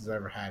experiences I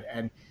ever had,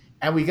 and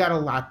we got a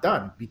lot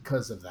done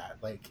because of that.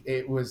 Like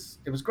it was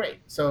great.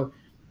 So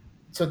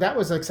that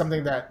was like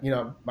something that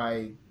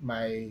my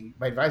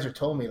advisor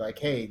told me, like,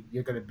 hey,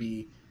 you're going to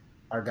be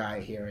our guy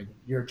here, and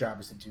your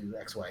job is to do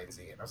X, Y, and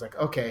Z. And I was like,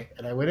 okay.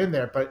 And I went in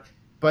there,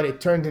 but it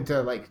turned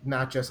into like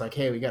not just like,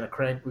 hey, we got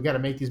to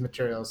make these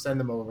materials, send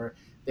them over.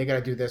 They got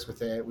to do this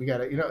with it. We got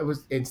to, it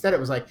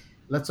was like,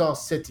 let's all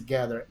sit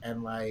together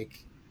and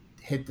like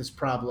hit this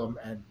problem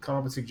and come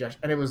up with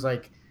suggestions. And it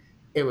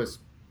was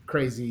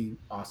crazy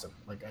awesome.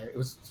 Like it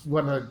was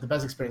one of the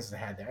best experiences I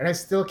had there. And I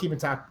still keep in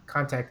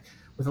contact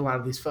with a lot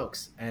of these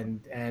folks.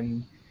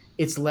 And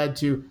it's led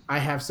to, I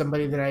have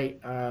somebody that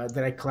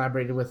I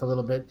collaborated with a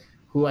little bit,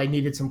 who I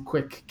needed some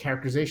quick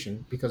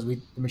characterization because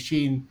the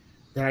machine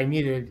that I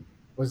needed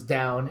was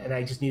down, and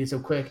I just needed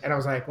some quick. And I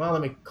was like, well,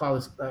 let me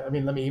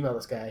email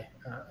this guy.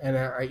 And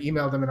I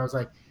emailed him, and I was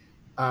like,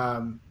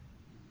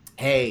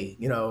 hey,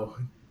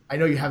 I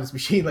know you have this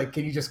machine. Like,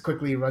 can you just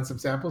quickly run some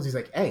samples? He's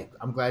like, hey,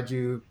 I'm glad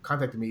you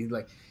contacted me.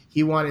 Like,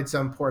 he wanted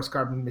some porous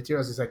carbon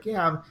materials. He's like,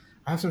 yeah,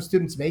 I have some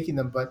students making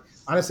them, but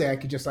honestly, I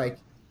could just like,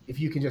 if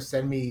you can just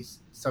send me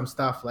some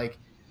stuff, like,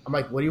 I'm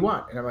like, what do you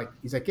want? And I'm like,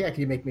 he's like, yeah, can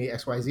you make me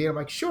X, Y, Z? And I'm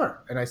like,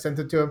 sure. And I sent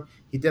it to him.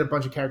 He did a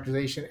bunch of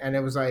characterization, and it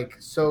was like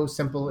so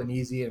simple and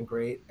easy and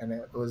great. And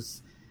it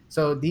was,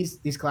 so these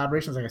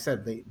collaborations, like I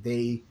said,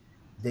 they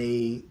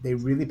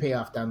really pay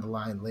off down the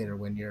line later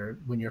when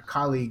your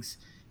colleagues,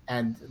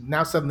 and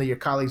now suddenly your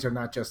colleagues are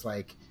not just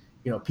like,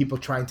 people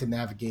trying to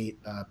navigate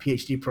a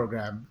PhD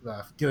program,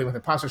 dealing with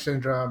imposter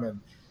syndrome and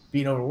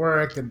being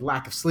overworked and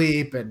lack of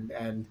sleep and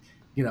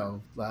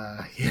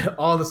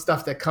all the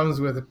stuff that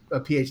comes with a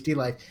PhD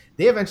life.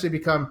 They eventually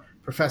become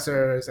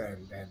professors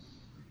and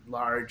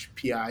large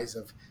PIs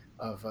of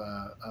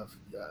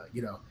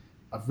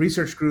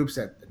research groups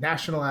at the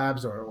national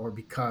labs, or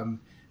become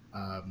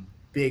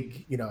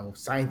big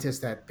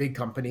scientists at big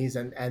companies,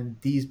 and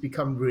these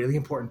become really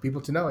important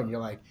people to know. And you're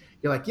like,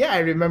 yeah, I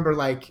remember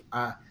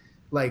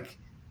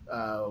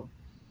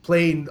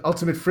playing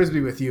ultimate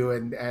frisbee with you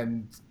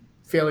and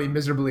failing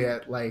miserably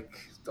at like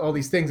all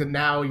these things, and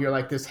now you're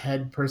like this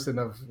head person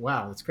of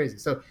wow, it's crazy.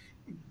 So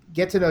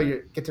get to know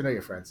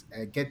your friends,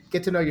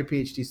 get to know your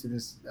PhD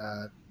students.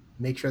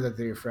 Make sure that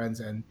they're your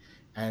friends,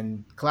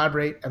 and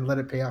collaborate and let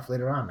it pay off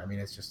later on. I mean,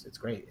 it's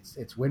great.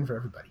 It's win for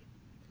everybody.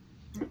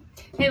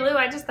 Hey Lou,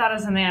 I just thought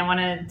of something I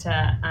wanted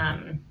to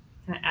kind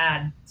of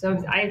add.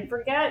 So I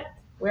forget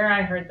where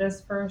I heard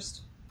this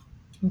first,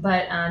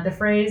 but the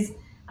phrase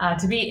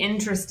 "to be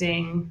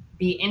interesting,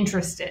 be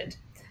interested,"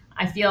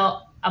 I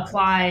feel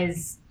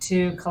applies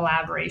to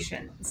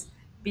collaborations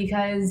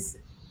because,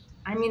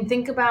 I mean,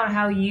 think about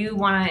how you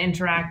want to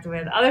interact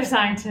with other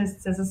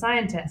scientists as a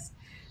scientist.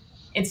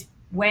 It's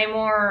way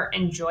more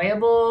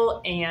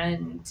enjoyable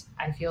and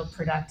I feel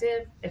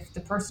productive if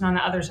the person on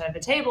the other side of the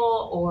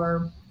table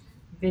or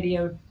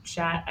video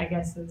chat, I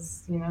guess,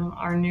 is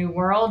our new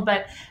world,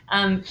 but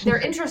they're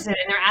interested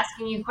and they're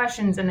asking you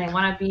questions and they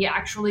want to be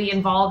actually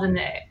involved in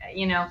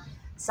the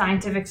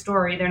scientific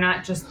story. They're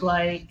not just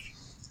like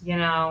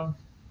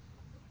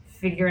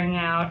figuring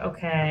out,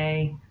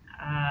 okay,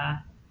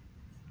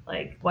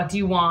 like, what do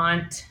you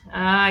want?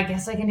 I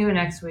guess I can do it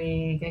next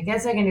week. I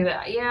guess I can do it.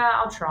 Yeah,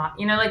 I'll try.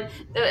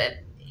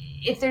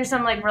 If there's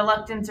some like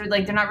reluctance or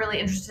like they're not really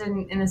interested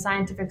in the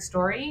scientific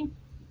story,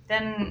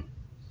 then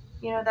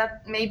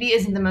that maybe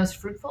isn't the most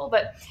fruitful.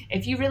 But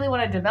if you really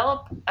want to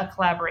develop a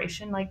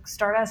collaboration, like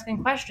start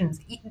asking questions,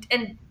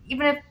 and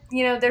even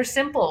if they're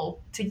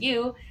simple to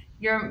you,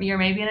 you're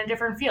maybe in a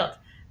different field,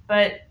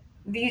 but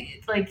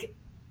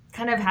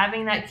kind of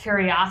having that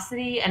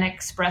curiosity and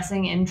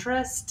expressing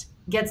interest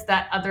gets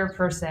that other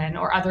person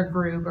or other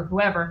group or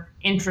whoever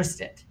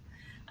interested.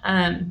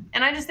 And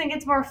I just think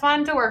it's more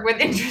fun to work with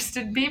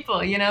interested people,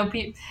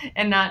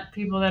 and not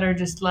people that are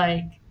just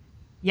like,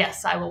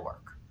 yes, I will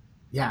work.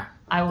 Yeah.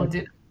 I will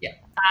do. Yeah.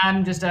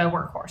 I'm just a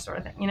workhorse sort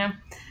of thing,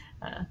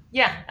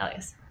 Yeah,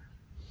 Elias.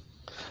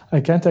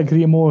 I can't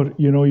agree more.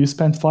 You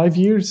spent 5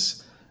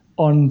 years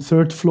on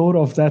third floor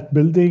of that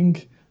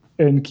building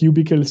in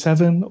cubicle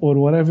 7 or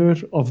whatever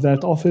of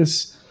that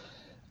office.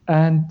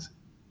 And,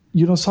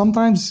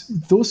 sometimes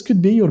those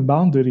could be your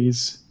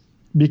boundaries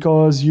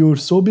because you're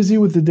so busy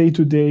with the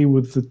day-to-day,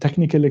 with the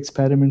technical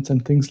experiments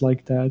and things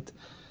like that.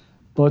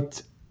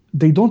 But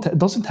it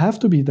doesn't have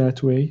to be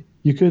that way.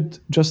 You could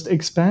just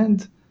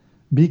expand,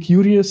 be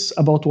curious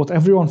about what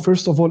everyone,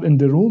 first of all, in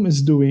the room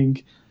is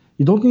doing.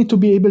 You don't need to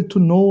be able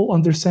to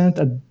understand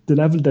at the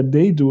level that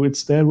they do.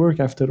 It's their work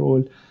after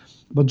all.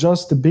 But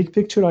just the big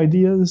picture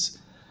ideas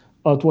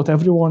at what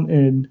everyone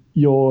in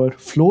your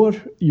floor,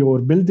 your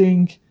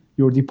building,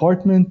 your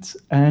department,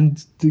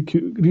 and the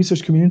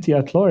research community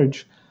at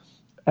large.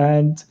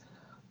 And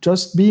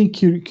just being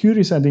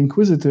curious and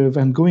inquisitive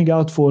and going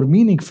out for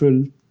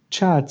meaningful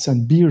chats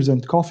and beers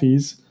and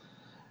coffees,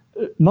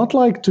 not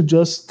like to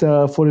just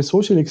for a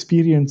social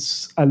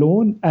experience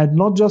alone, and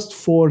not just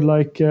for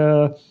like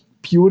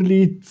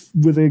purely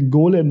with a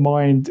goal in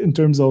mind in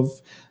terms of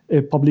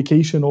a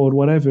publication or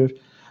whatever,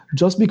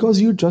 just because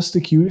you're just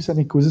a curious and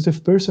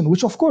inquisitive person,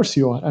 which of course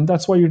you are, and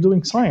that's why you're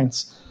doing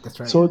science. That's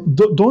right. So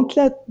don't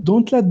let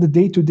the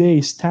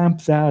day-to-day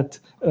stamp that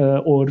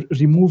or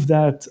remove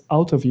that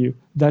out of you,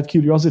 that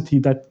curiosity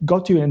that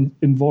got you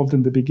involved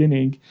in the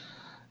beginning.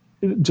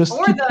 Just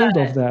keep hold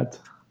of that.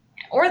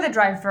 Or the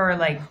drive for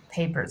like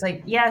papers.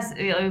 Like, yes,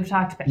 we've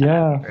talked about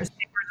papers.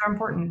 Papers are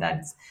important.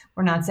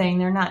 We're not saying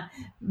they're not,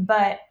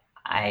 but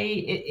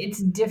it's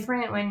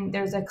different when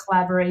there's a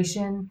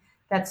collaboration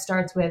that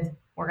starts with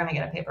we're going to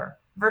get a paper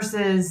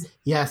versus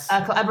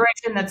a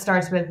collaboration that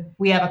starts with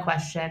we have a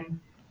question.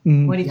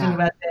 What do you think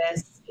about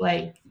this?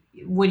 Like,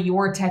 would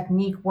your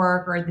technique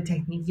work, or the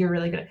technique you're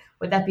really good at?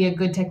 Would that be a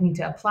good technique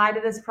to apply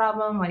to this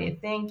problem? What do you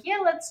think? Yeah,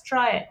 let's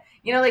try it.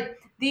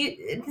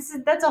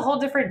 That's a whole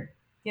different,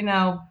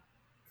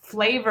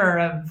 flavor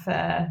of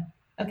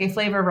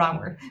flavor, wrong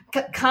word,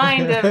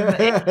 kind of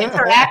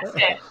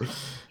interaction.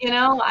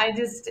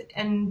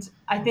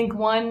 I think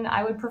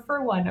I would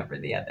prefer one over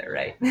the other,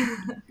 right?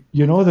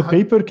 The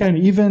paper can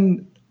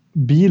even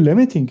be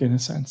limiting in a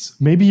sense.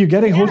 Maybe you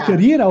get a whole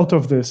career out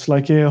of this,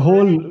 like a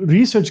whole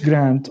research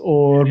grant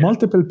or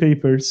multiple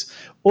papers,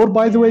 or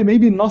by the way,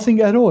 maybe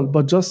nothing at all,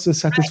 but just the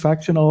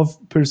satisfaction of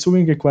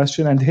pursuing a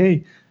question and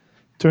hey,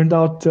 turned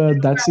out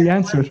that's the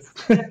answer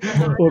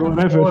or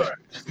whatever. Or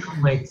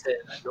might say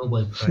a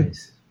Nobel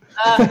Prize.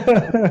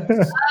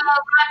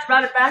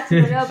 Brought it back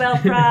to the Nobel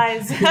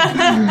Prize.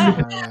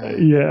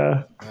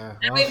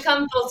 And we've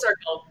come full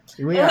circle.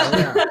 We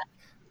are.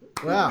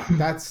 Well,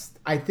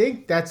 I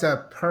think that's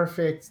a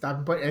perfect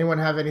stopping point. Anyone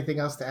have anything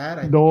else to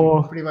add?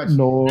 No, pretty much.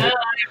 No.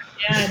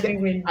 I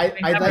think we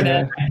covered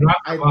it. Drop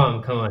the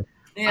bomb, come on.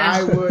 Yeah.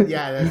 I would,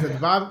 the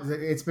bomb.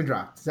 It's been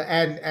dropped,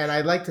 and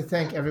I'd like to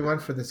thank everyone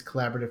for this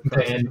collaborative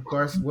process. Of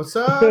course, what's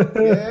up?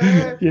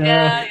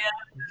 Yeah.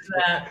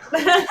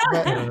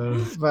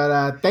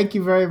 But thank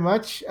you very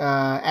much,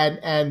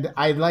 and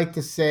I'd like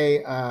to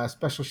say a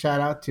special shout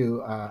out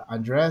to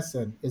Andres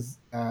and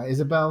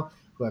Isabel,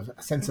 who have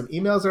sent some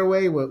emails our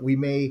way. We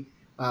may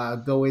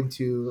go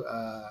into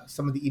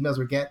some of the emails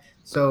we get.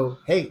 So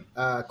hey,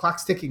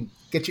 clock's ticking.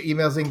 Get your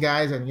emails in,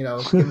 guys, and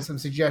give us some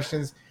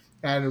suggestions.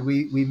 and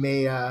we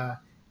may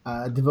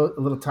devote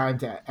a little time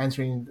to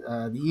answering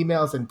the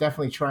emails and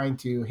definitely trying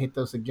to hit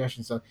those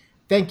suggestions. So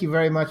thank you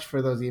very much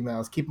for those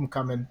emails. Keep them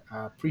coming.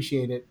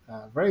 Appreciate it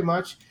very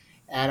much.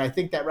 And I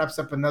think that wraps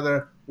up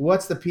another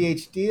What's the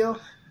PH Deal?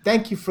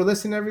 Thank you for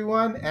listening,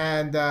 everyone.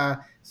 And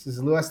this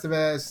is Lou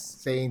Estevez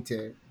saying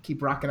to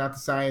keep rocking out the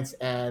science.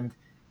 And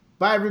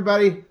bye,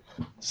 everybody.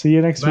 See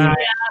you next week. Bye.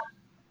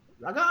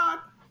 Rock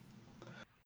on.